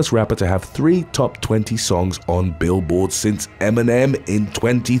the first rapper to have 3 top 20 songs on Billboard since Eminem in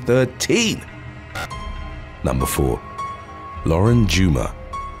 2013. Number 4. Lauren Juma.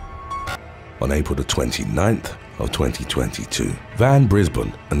 On April the 29th of 2022, Van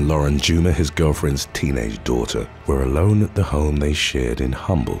Brisbane and Lauren Juma, his girlfriend's teenage daughter, were alone at the home they shared in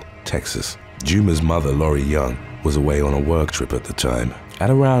Humble, Texas. Juma's mother, Lori Young, was away on a work trip at the time. At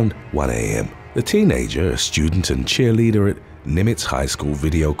around 1 a.m., the teenager, a student and cheerleader at Nimitz High School,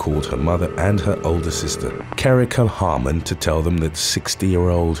 video called her mother and her older sister, Kerika Harmon, to tell them that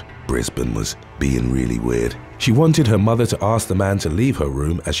 60-year-old Brisbane was being really weird. She wanted her mother to ask the man to leave her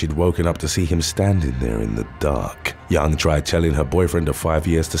room as she'd woken up to see him standing there in the dark. Young tried telling her boyfriend of 5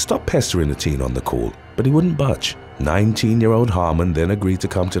 years to stop pestering the teen on the call, but he wouldn't budge. 19-year-old Harmon then agreed to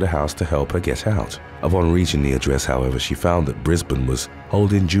come to the house to help her get out. Upon reaching the address, however, she found that Brisbane was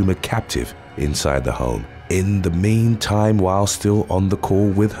holding Juma captive inside the home. In the meantime, while still on the call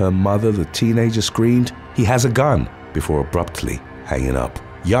with her mother, the teenager screamed, "He has a gun," before abruptly hanging up.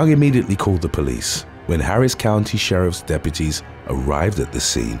 Young immediately called the police. When Harris County Sheriff's deputies arrived at the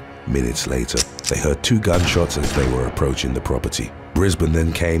scene minutes later, they heard 2 gunshots as they were approaching the property. Brisbane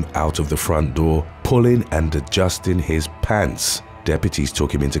then came out of the front door, pulling and adjusting his pants. Deputies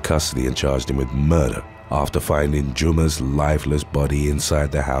took him into custody and charged him with murder after finding Juma's lifeless body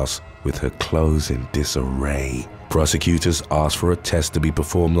inside the house with her clothes in disarray. Prosecutors asked for a test to be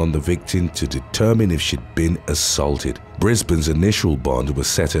performed on the victim to determine if she'd been assaulted. Brisbane's initial bond was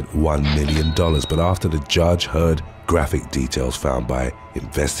set at $1 million, but after the judge heard graphic details found by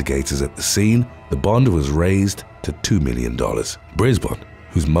investigators at the scene, the bond was raised to $2 million. Brisbane,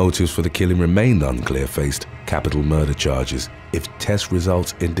 whose motives for the killing remained unclear, faced capital murder charges if test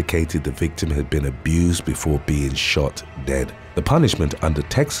results indicated the victim had been abused before being shot dead. The punishment under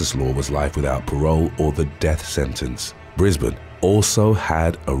Texas law was life without parole or the death sentence. Brisbane also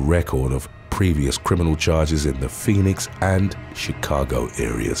had a record of previous criminal charges in the Phoenix and Chicago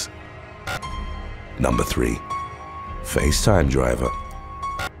areas. Number 3. FaceTime driver.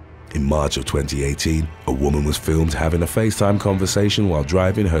 In March of 2018, a woman was filmed having a FaceTime conversation while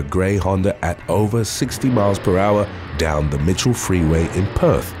driving her grey Honda at over 60 miles per hour down the Mitchell Freeway in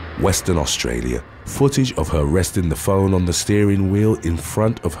Perth, Western Australia. Footage of her resting the phone on the steering wheel in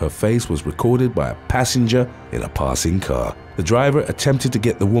front of her face was recorded by a passenger in a passing car. The driver attempted to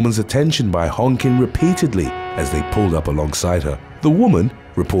get the woman's attention by honking repeatedly as they pulled up alongside her. The woman,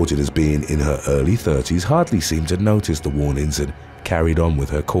 reported as being in her early 30s, hardly seemed to notice the warnings and carried on with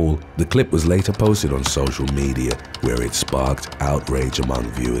her call. The clip was later posted on social media, where it sparked outrage among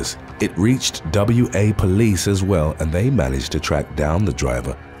viewers. It reached WA police as well, and they managed to track down the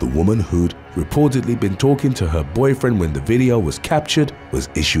driver. The woman, who'd reportedly been talking to her boyfriend when the video was captured, was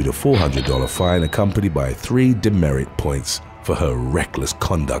issued a $400 fine accompanied by 3 demerit points for her reckless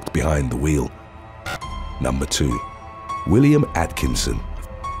conduct behind the wheel. Number 2. William Atkinson.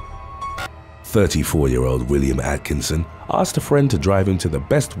 34-year-old William Atkinson asked a friend to drive him to the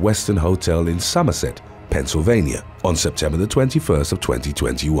Best Western Hotel in Somerset, Pennsylvania, on September the 21st of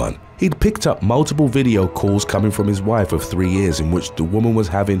 2021. He'd picked up multiple video calls coming from his wife of 3 years in which the woman was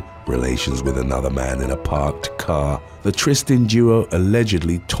having relations with another man in a parked car. The Tristan duo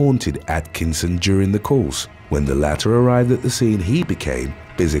allegedly taunted Atkinson during the calls. When the latter arrived at the scene, he became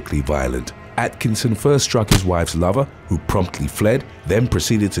physically violent. Atkinson first struck his wife's lover, who promptly fled, then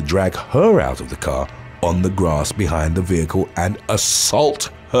proceeded to drag her out of the car on the grass behind the vehicle and assault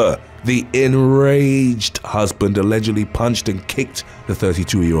her. The enraged husband allegedly punched and kicked the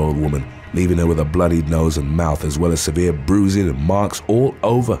 32-year-old woman, leaving her with a bloodied nose and mouth, as well as severe bruising and marks all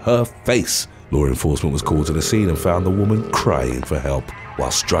over her face. Law enforcement was called to the scene and found the woman crying for help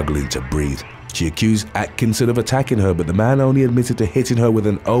while struggling to breathe. She accused Atkinson of attacking her, but the man only admitted to hitting her with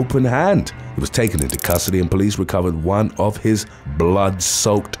an open hand. He was taken into custody and police recovered one of his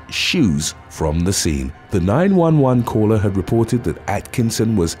blood-soaked shoes from the scene. The 911 caller had reported that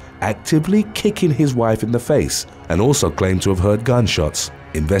Atkinson was actively kicking his wife in the face and also claimed to have heard gunshots.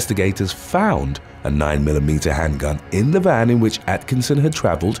 Investigators found a 9mm handgun in the van in which Atkinson had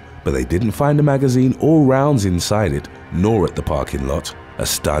traveled, but they didn't find a magazine or rounds inside it, nor at the parking lot. A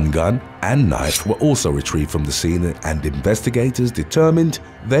stun gun and knife were also retrieved from the scene, and investigators determined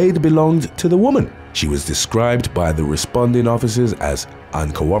they'd belonged to the woman. She was described by the responding officers as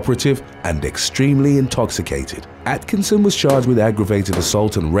uncooperative and extremely intoxicated. Atkinson was charged with aggravated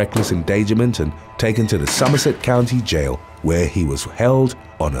assault and reckless endangerment and taken to the Somerset County Jail, where he was held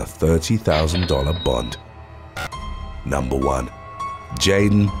on a $30,000 bond. Number 1.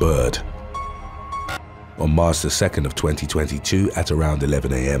 Jaden Bird. On March the 2nd of 2022 at around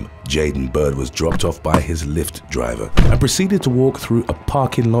 11 a.m., Jaden Bird was dropped off by his Lyft driver and proceeded to walk through a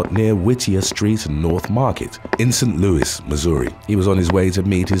parking lot near Whittier Street and North Market in St. Louis, Missouri. He was on his way to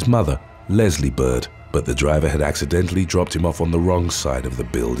meet his mother, Leslie Bird, but the driver had accidentally dropped him off on the wrong side of the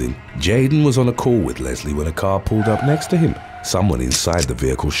building. Jaden was on a call with Leslie when a car pulled up next to him. Someone inside the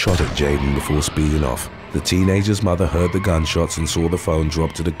vehicle shot at Jaden before speeding off. The teenager's mother heard the gunshots and saw the phone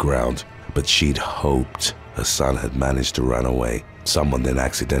drop to the ground, but she'd hoped her son had managed to run away. Someone then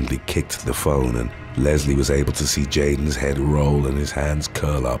accidentally kicked the phone, and Leslie was able to see Jaden's head roll and his hands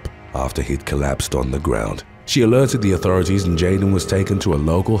curl up after he'd collapsed on the ground. She alerted the authorities, and Jaden was taken to a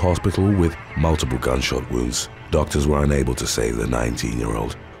local hospital with multiple gunshot wounds. Doctors were unable to save the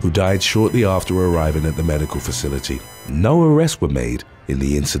 19-year-old, who died shortly after arriving at the medical facility. No arrests were made in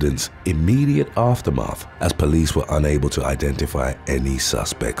the incident's immediate aftermath, as police were unable to identify any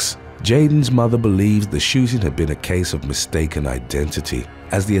suspects. Jaden's mother believes the shooting had been a case of mistaken identity,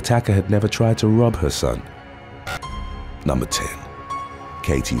 as the attacker had never tried to rob her son. Number 10.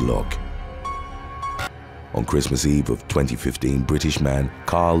 Katie Locke. On Christmas Eve of 2015, British man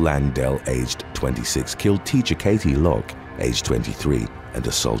Carl Langdell, aged 26, killed teacher Katie Locke, aged 23, and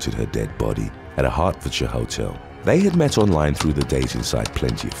assaulted her dead body at a Hertfordshire hotel. They had met online through the dating site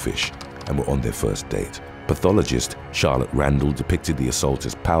Plenty of Fish and were on their first date. Pathologist Charlotte Randall depicted the assault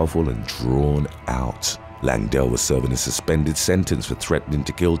as powerful and drawn out. Langdell was serving a suspended sentence for threatening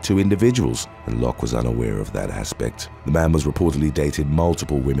to kill 2 individuals, and Locke was unaware of that aspect. The man was reportedly dated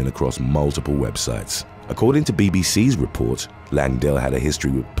multiple women across multiple websites. According to BBC's report, Langdell had a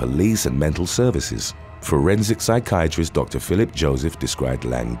history with police and mental services. Forensic psychiatrist Dr. Philip Joseph described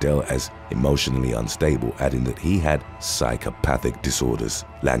Langdell as emotionally unstable, adding that he had psychopathic disorders.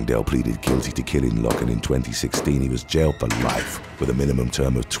 Langdell pleaded guilty to killing Locke, and in 2016 he was jailed for life with a minimum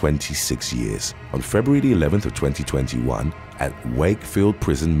term of 26 years. On February the 11th of 2021, at Wakefield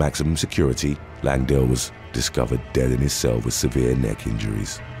Prison Maximum Security, Langdell was discovered dead in his cell with severe neck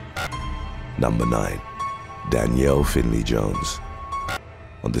injuries. Number 9. Danielle Finley Jones.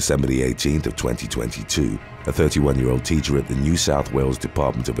 On December the 18th of 2022, a 31-year-old teacher at the New South Wales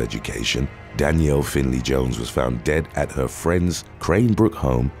Department of Education, Danielle Finley Jones, was found dead at her friend's Cranebrook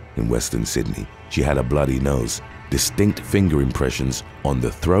home in Western Sydney. She had a bloody nose, distinct finger impressions on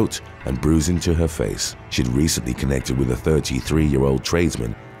the throat, and bruising to her face. She'd recently connected with a 33-year-old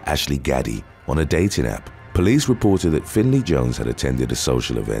tradesman, Ashley Gaddy, on a dating app. Police reported that Finley Jones had attended a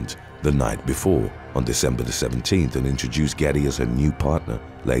social event the night before, on December the 17th, and introduced Gaddy as her new partner.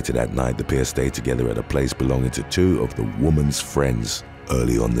 Later that night, the pair stayed together at a place belonging to 2 of the woman's friends.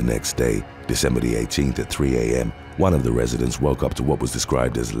 Early on the next day, December the 18th at 3 a.m., one of the residents woke up to what was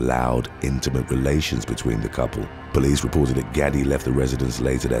described as loud, intimate relations between the couple. Police reported that Gaddy left the residence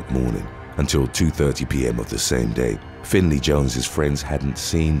later that morning. Until 2:30 p.m. of the same day, Finley Jones's friends hadn't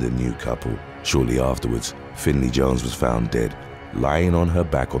seen the new couple. Shortly afterwards, Finley Jones was found dead, lying on her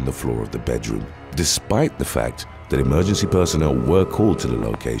back on the floor of the bedroom. Despite the fact that emergency personnel were called to the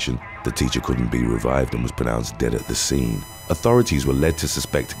location, the teacher couldn't be revived and was pronounced dead at the scene. Authorities were led to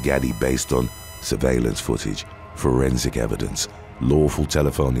suspect Gaddy based on surveillance footage, forensic evidence, lawful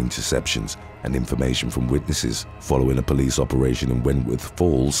telephone interceptions, and information from witnesses. Following a police operation in Wentworth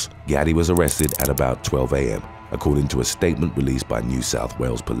Falls, Gaddy was arrested at about 12 a.m. According to a statement released by New South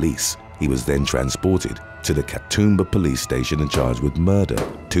Wales Police, he was then transported to the Katoomba police station and charged with murder.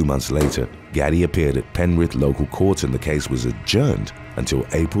 2 months later, Gaddy appeared at Penrith local court, and the case was adjourned until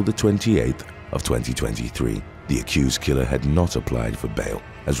April the 28th of 2023. The accused killer had not applied for bail,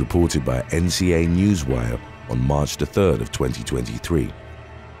 as reported by NCA Newswire on March the 3rd of 2023.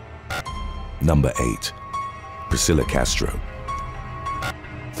 Number 8. Priscilla Castro.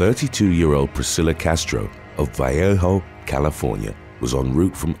 32-year-old Priscilla Castro of Vallejo, California, was en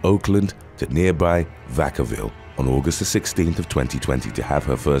route from Oakland to nearby Vacaville on August the 16th of 2020 to have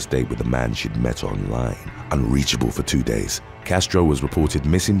her first date with a man she'd met online. Unreachable for 2 days, Castro was reported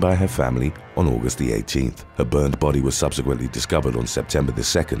missing by her family on August the 18th. Her burned body was subsequently discovered on September the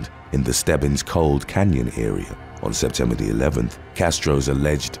 2nd in the Stebbins Cold Canyon area. On September the 11th, Castro's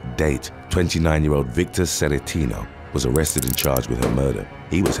alleged date, 29-year-old Victor Ceretino, was arrested and charged with her murder.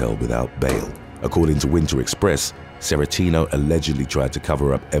 He was held without bail. According to Winter Express, Ceretino allegedly tried to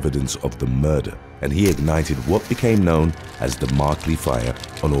cover up evidence of the murder, and he ignited what became known as the Markley Fire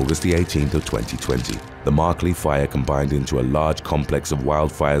on August the 18th of 2020. The Markley Fire combined into a large complex of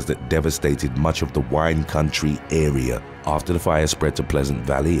wildfires that devastated much of the wine country area. After the fire spread to Pleasant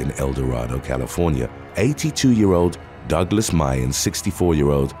Valley in El Dorado, California, 82-year-old Douglas May and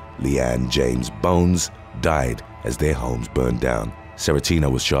 64-year-old Leanne James Bones died as their homes burned down.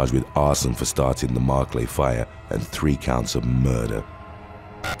 Ceretino was charged with arson for starting the Markley Fire and 3 counts of murder.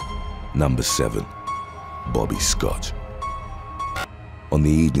 Number 7. Bobby Scott. On the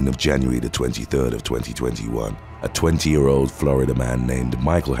evening of January the 23rd of 2021, a 20-year-old Florida man named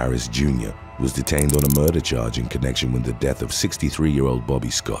Michael Harris Jr. was detained on a murder charge in connection with the death of 63-year-old Bobby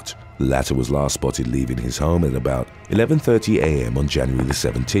Scott. The latter was last spotted leaving his home at about 11:30 a.m. on January the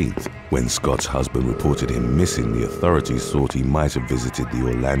 17th. When Scott's husband reported him missing, the authorities thought he might have visited the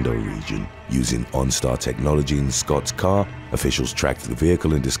Orlando region. Using OnStar technology in Scott's car, officials tracked the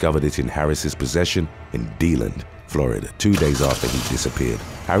vehicle and discovered it in Harris's possession in DeLand, Florida, 2 days after he disappeared.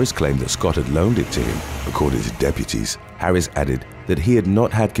 Harris claimed that Scott had loaned it to him. According to deputies, Harris added that he had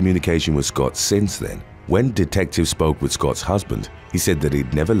not had communication with Scott since then. When detectives spoke with Scott's husband, he said that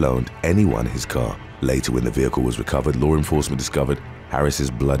he'd never loaned anyone his car. Later, when the vehicle was recovered, law enforcement discovered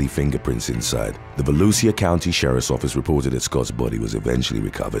Harris's bloody fingerprints inside. The Volusia County Sheriff's Office reported that Scott's body was eventually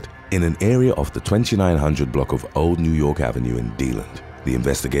recovered in an area off the 2900 block of Old New York Avenue in DeLand. The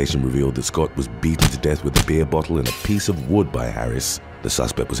investigation revealed that Scott was beaten to death with a beer bottle and a piece of wood by Harris. The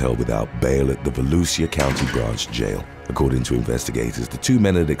suspect was held without bail at the Volusia County Branch Jail. According to investigators, the two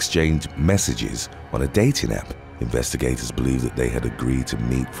men had exchanged messages on a dating app. Investigators believe that they had agreed to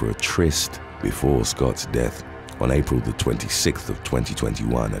meet for a tryst before Scott's death. On April the 26th of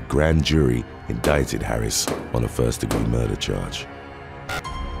 2021, a grand jury indicted Harris on a first-degree murder charge.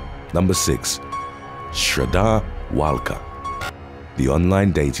 Number 6. Shraddha Walker. The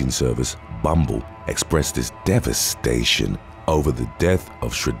online dating service Bumble expressed its devastation over the death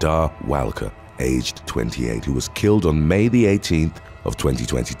of Shraddha Walker, aged 28, who was killed on May the 18th of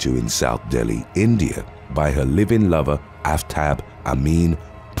 2022 in South Delhi, India, by her live-in lover Aftab Amin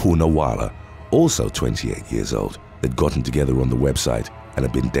Poonawalla, also 28 years old. They'd gotten together on the website and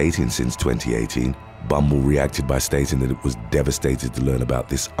had been dating since 2018. Bumble reacted by stating that it was devastated to learn about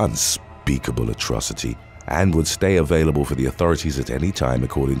this unspeakable atrocity and would stay available for the authorities at any time,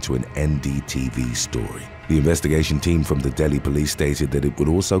 according to an NDTV story. The investigation team from the Delhi police stated that it would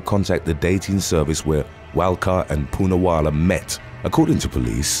also contact the dating service where Walker and Poonawalla met. According to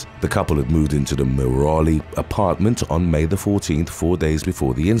police, the couple had moved into the Murali apartment on May the 14th, 4 days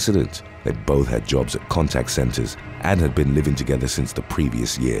before the incident. They both had jobs at contact centers and had been living together since the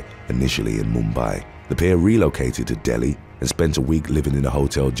previous year, initially in Mumbai. The pair relocated to Delhi and spent a week living in a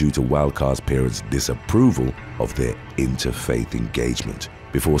hotel due to Walkar's parents' disapproval of their interfaith engagement.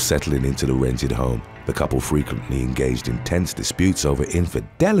 Before settling into the rented home, the couple frequently engaged in tense disputes over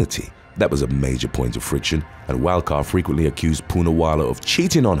infidelity. That was a major point of friction, and Walkar frequently accused Poonawalla of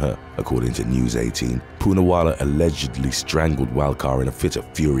cheating on her. According to News 18, Poonawalla allegedly strangled Walkar in a fit of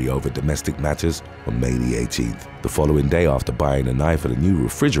fury over domestic matters on May the 18th. The following day, after buying a knife and a new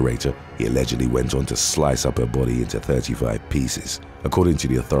refrigerator, he allegedly went on to slice up her body into 35 pieces. According to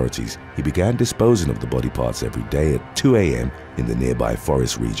the authorities, he began disposing of the body parts every day at 2 a.m. in the nearby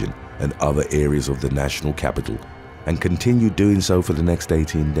forest region and other areas of the national capital, and continued doing so for the next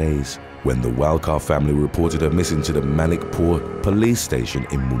 18 days. When the Walkar family reported her missing to the Manikpur police station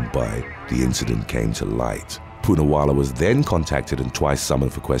in Mumbai, the incident came to light. Poonawalla was then contacted and twice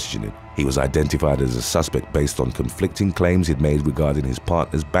summoned for questioning. He was identified as a suspect based on conflicting claims he'd made regarding his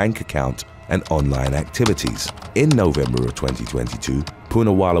partner's bank account and online activities. In November of 2022,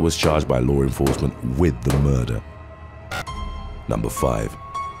 Poonawalla was charged by law enforcement with the murder. Number 5.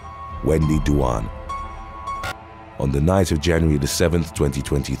 Wendy Duan. On the night of January the 7th,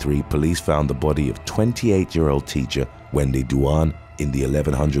 2023, police found the body of 28-year-old teacher Wendy Duan in the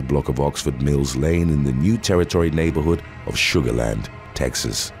 1100 block of Oxford Mills Lane in the New Territory neighborhood of Sugar Land,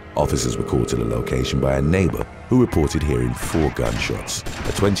 Texas. Officers were called to the location by a neighbor who reported hearing 4 gunshots.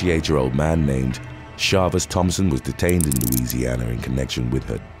 A 28-year-old man named Shavas Thompson was detained in Louisiana in connection with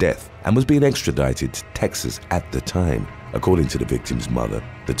her death and was being extradited to Texas at the time. According to the victim's mother,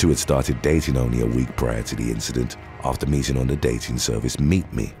 the two had started dating only a week prior to the incident after meeting on the dating service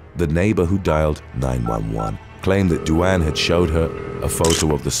Meet Me. The neighbor who dialed 911 claimed that Duane had showed her a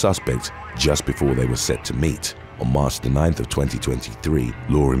photo of the suspect just before they were set to meet. On March the 9th of 2023,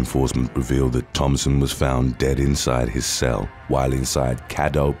 law enforcement revealed that Thompson was found dead inside his cell while inside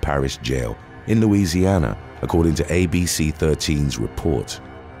Caddo Parish Jail in Louisiana, according to ABC 13's report.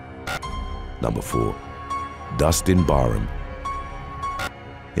 Number 4. Dustin Barham.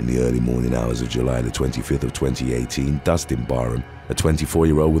 In the early morning hours of July the 25th of 2018, Dustin Barham, a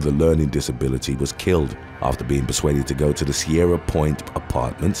 24-year-old with a learning disability, was killed after being persuaded to go to the Sierra Point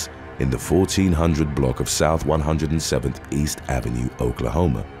Apartments in the 1400 block of South 107th East Avenue,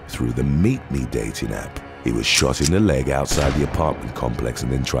 Oklahoma, through the Meet Me dating app. He was shot in the leg outside the apartment complex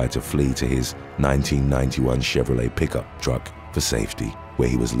and then tried to flee to his 1991 Chevrolet pickup truck for safety, where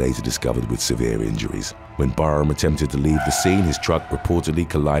he was later discovered with severe injuries. When Barham attempted to leave the scene, his truck reportedly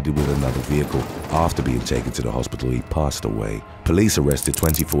collided with another vehicle. After being taken to the hospital, he passed away. Police arrested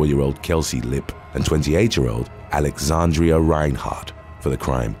 24-year-old Kelsey Lipp and 28-year-old Alexandria Reinhardt for the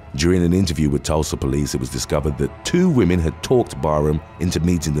crime. During an interview with Tulsa police, it was discovered that 2 women had talked Barham into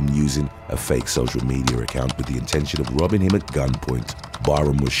meeting them using a fake social media account with the intention of robbing him at gunpoint.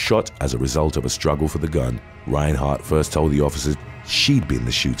 Barham was shot as a result of a struggle for the gun. Reinhardt first told the officers she'd been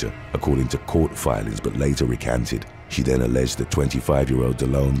the shooter, according to court filings, but later recanted. She then alleged that 25-year-old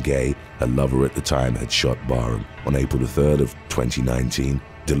Delone Gay, her lover at the time, had shot Barham. On April the 3rd of 2019,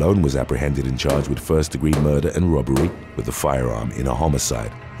 Delone was apprehended and charged with first-degree murder and robbery with a firearm in a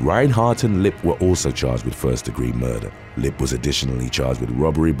homicide. Reinhardt and Lipp were also charged with first-degree murder. Lipp was additionally charged with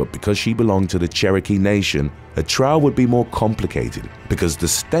robbery, but because she belonged to the Cherokee Nation, her trial would be more complicated because the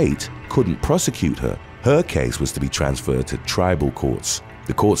state couldn't prosecute her. Her case was to be transferred to tribal courts.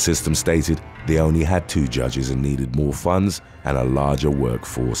 The court system stated they only had 2 judges and needed more funds and a larger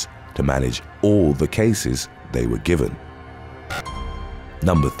workforce to manage all the cases they were given.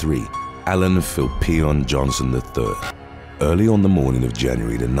 Number 3. Alan Philpeon Johnson III. Early on the morning of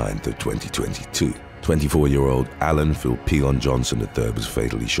January the 9th of 2022, 24-year-old Alan Philpeon Johnson III was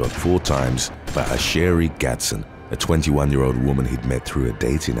fatally shot 4 times by Asheri Gadsden, a 21-year-old woman he'd met through a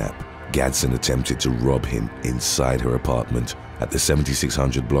dating app. Gadsden attempted to rob him inside her apartment at the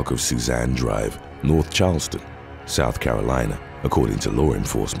 7600 block of Suzanne Drive, North Charleston, South Carolina, according to law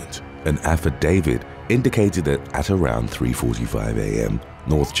enforcement. An affidavit indicated that at around 3:45 a.m.,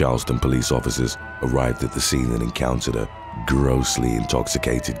 North Charleston police officers arrived at the scene and encountered a grossly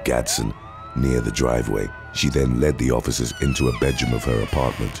intoxicated Gadsden near the driveway. She then led the officers into a bedroom of her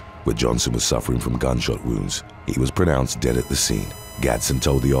apartment, where Johnson was suffering from gunshot wounds. He was pronounced dead at the scene. Gadsden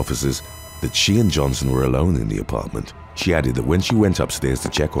told the officers that she and Johnson were alone in the apartment. She added that when she went upstairs to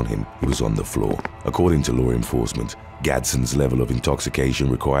check on him, he was on the floor. According to law enforcement, Gadsden's level of intoxication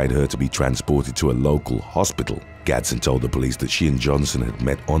required her to be transported to a local hospital. Gadsden told the police that she and Johnson had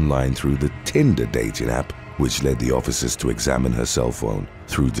met online through the Tinder dating app, which led the officers to examine her cell phone.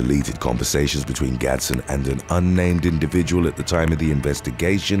 Through deleted conversations between Gadsden and an unnamed individual at the time of the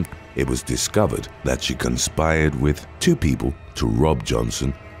investigation, it was discovered that she conspired with 2 people to rob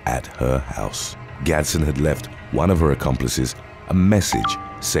Johnson at her house. Gadsden had left one of her accomplices a message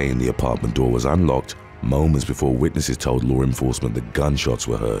saying the apartment door was unlocked moments before witnesses told law enforcement that gunshots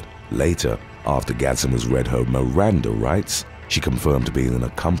were heard. Later, after Gadsden was read her Miranda rights, she confirmed being an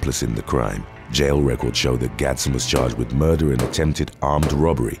accomplice in the crime. Jail records show that Gadsden was charged with murder and attempted armed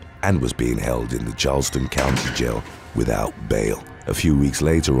robbery and was being held in the Charleston County Jail without bail. A few weeks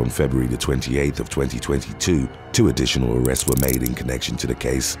later, on February the 28th of 2022, 2 additional arrests were made in connection to the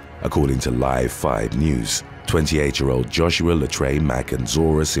case, according to Live 5 News. 28-year-old Joshua Latrey Mack and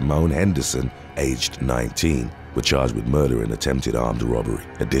Zora Simone Henderson, aged 19, were charged with murder and attempted armed robbery.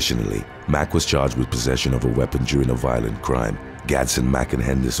 Additionally, Mack was charged with possession of a weapon during a violent crime. Gadsden, Mack, and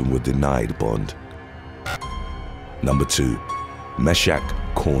Henderson were denied bond. Number 2.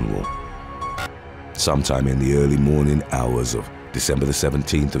 Meshack Cornwall. Sometime in the early morning hours of December the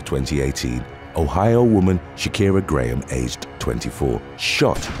 17th of 2018, Ohio woman Shakira Graham, aged 24,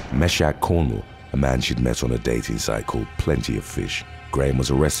 shot Meshack Cornwall, a man she'd met on a dating site called Plenty of Fish. Graham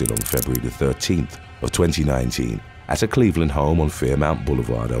was arrested on February the 13th of 2019 at a Cleveland home on Fairmount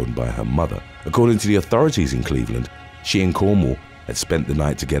Boulevard owned by her mother. According to the authorities in Cleveland, she and Cornwall had spent the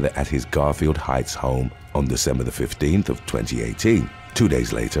night together at his Garfield Heights home on December the 15th of 2018. 2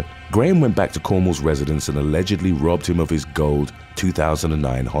 days later, Graham went back to Cornwall's residence and allegedly robbed him of his gold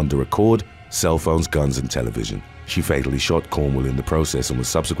 2009 Honda Accord, cell phones, guns, and television. She fatally shot Cornwall in the process and was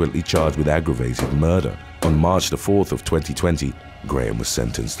subsequently charged with aggravated murder. On March the 4th of 2020, Graham was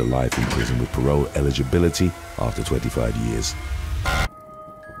sentenced to life in prison with parole eligibility after 25 years.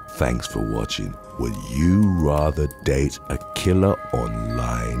 Thanks for watching. Would you rather date a killer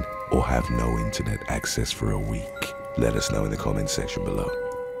online or have no internet access for a week? Let us know in the comments section below.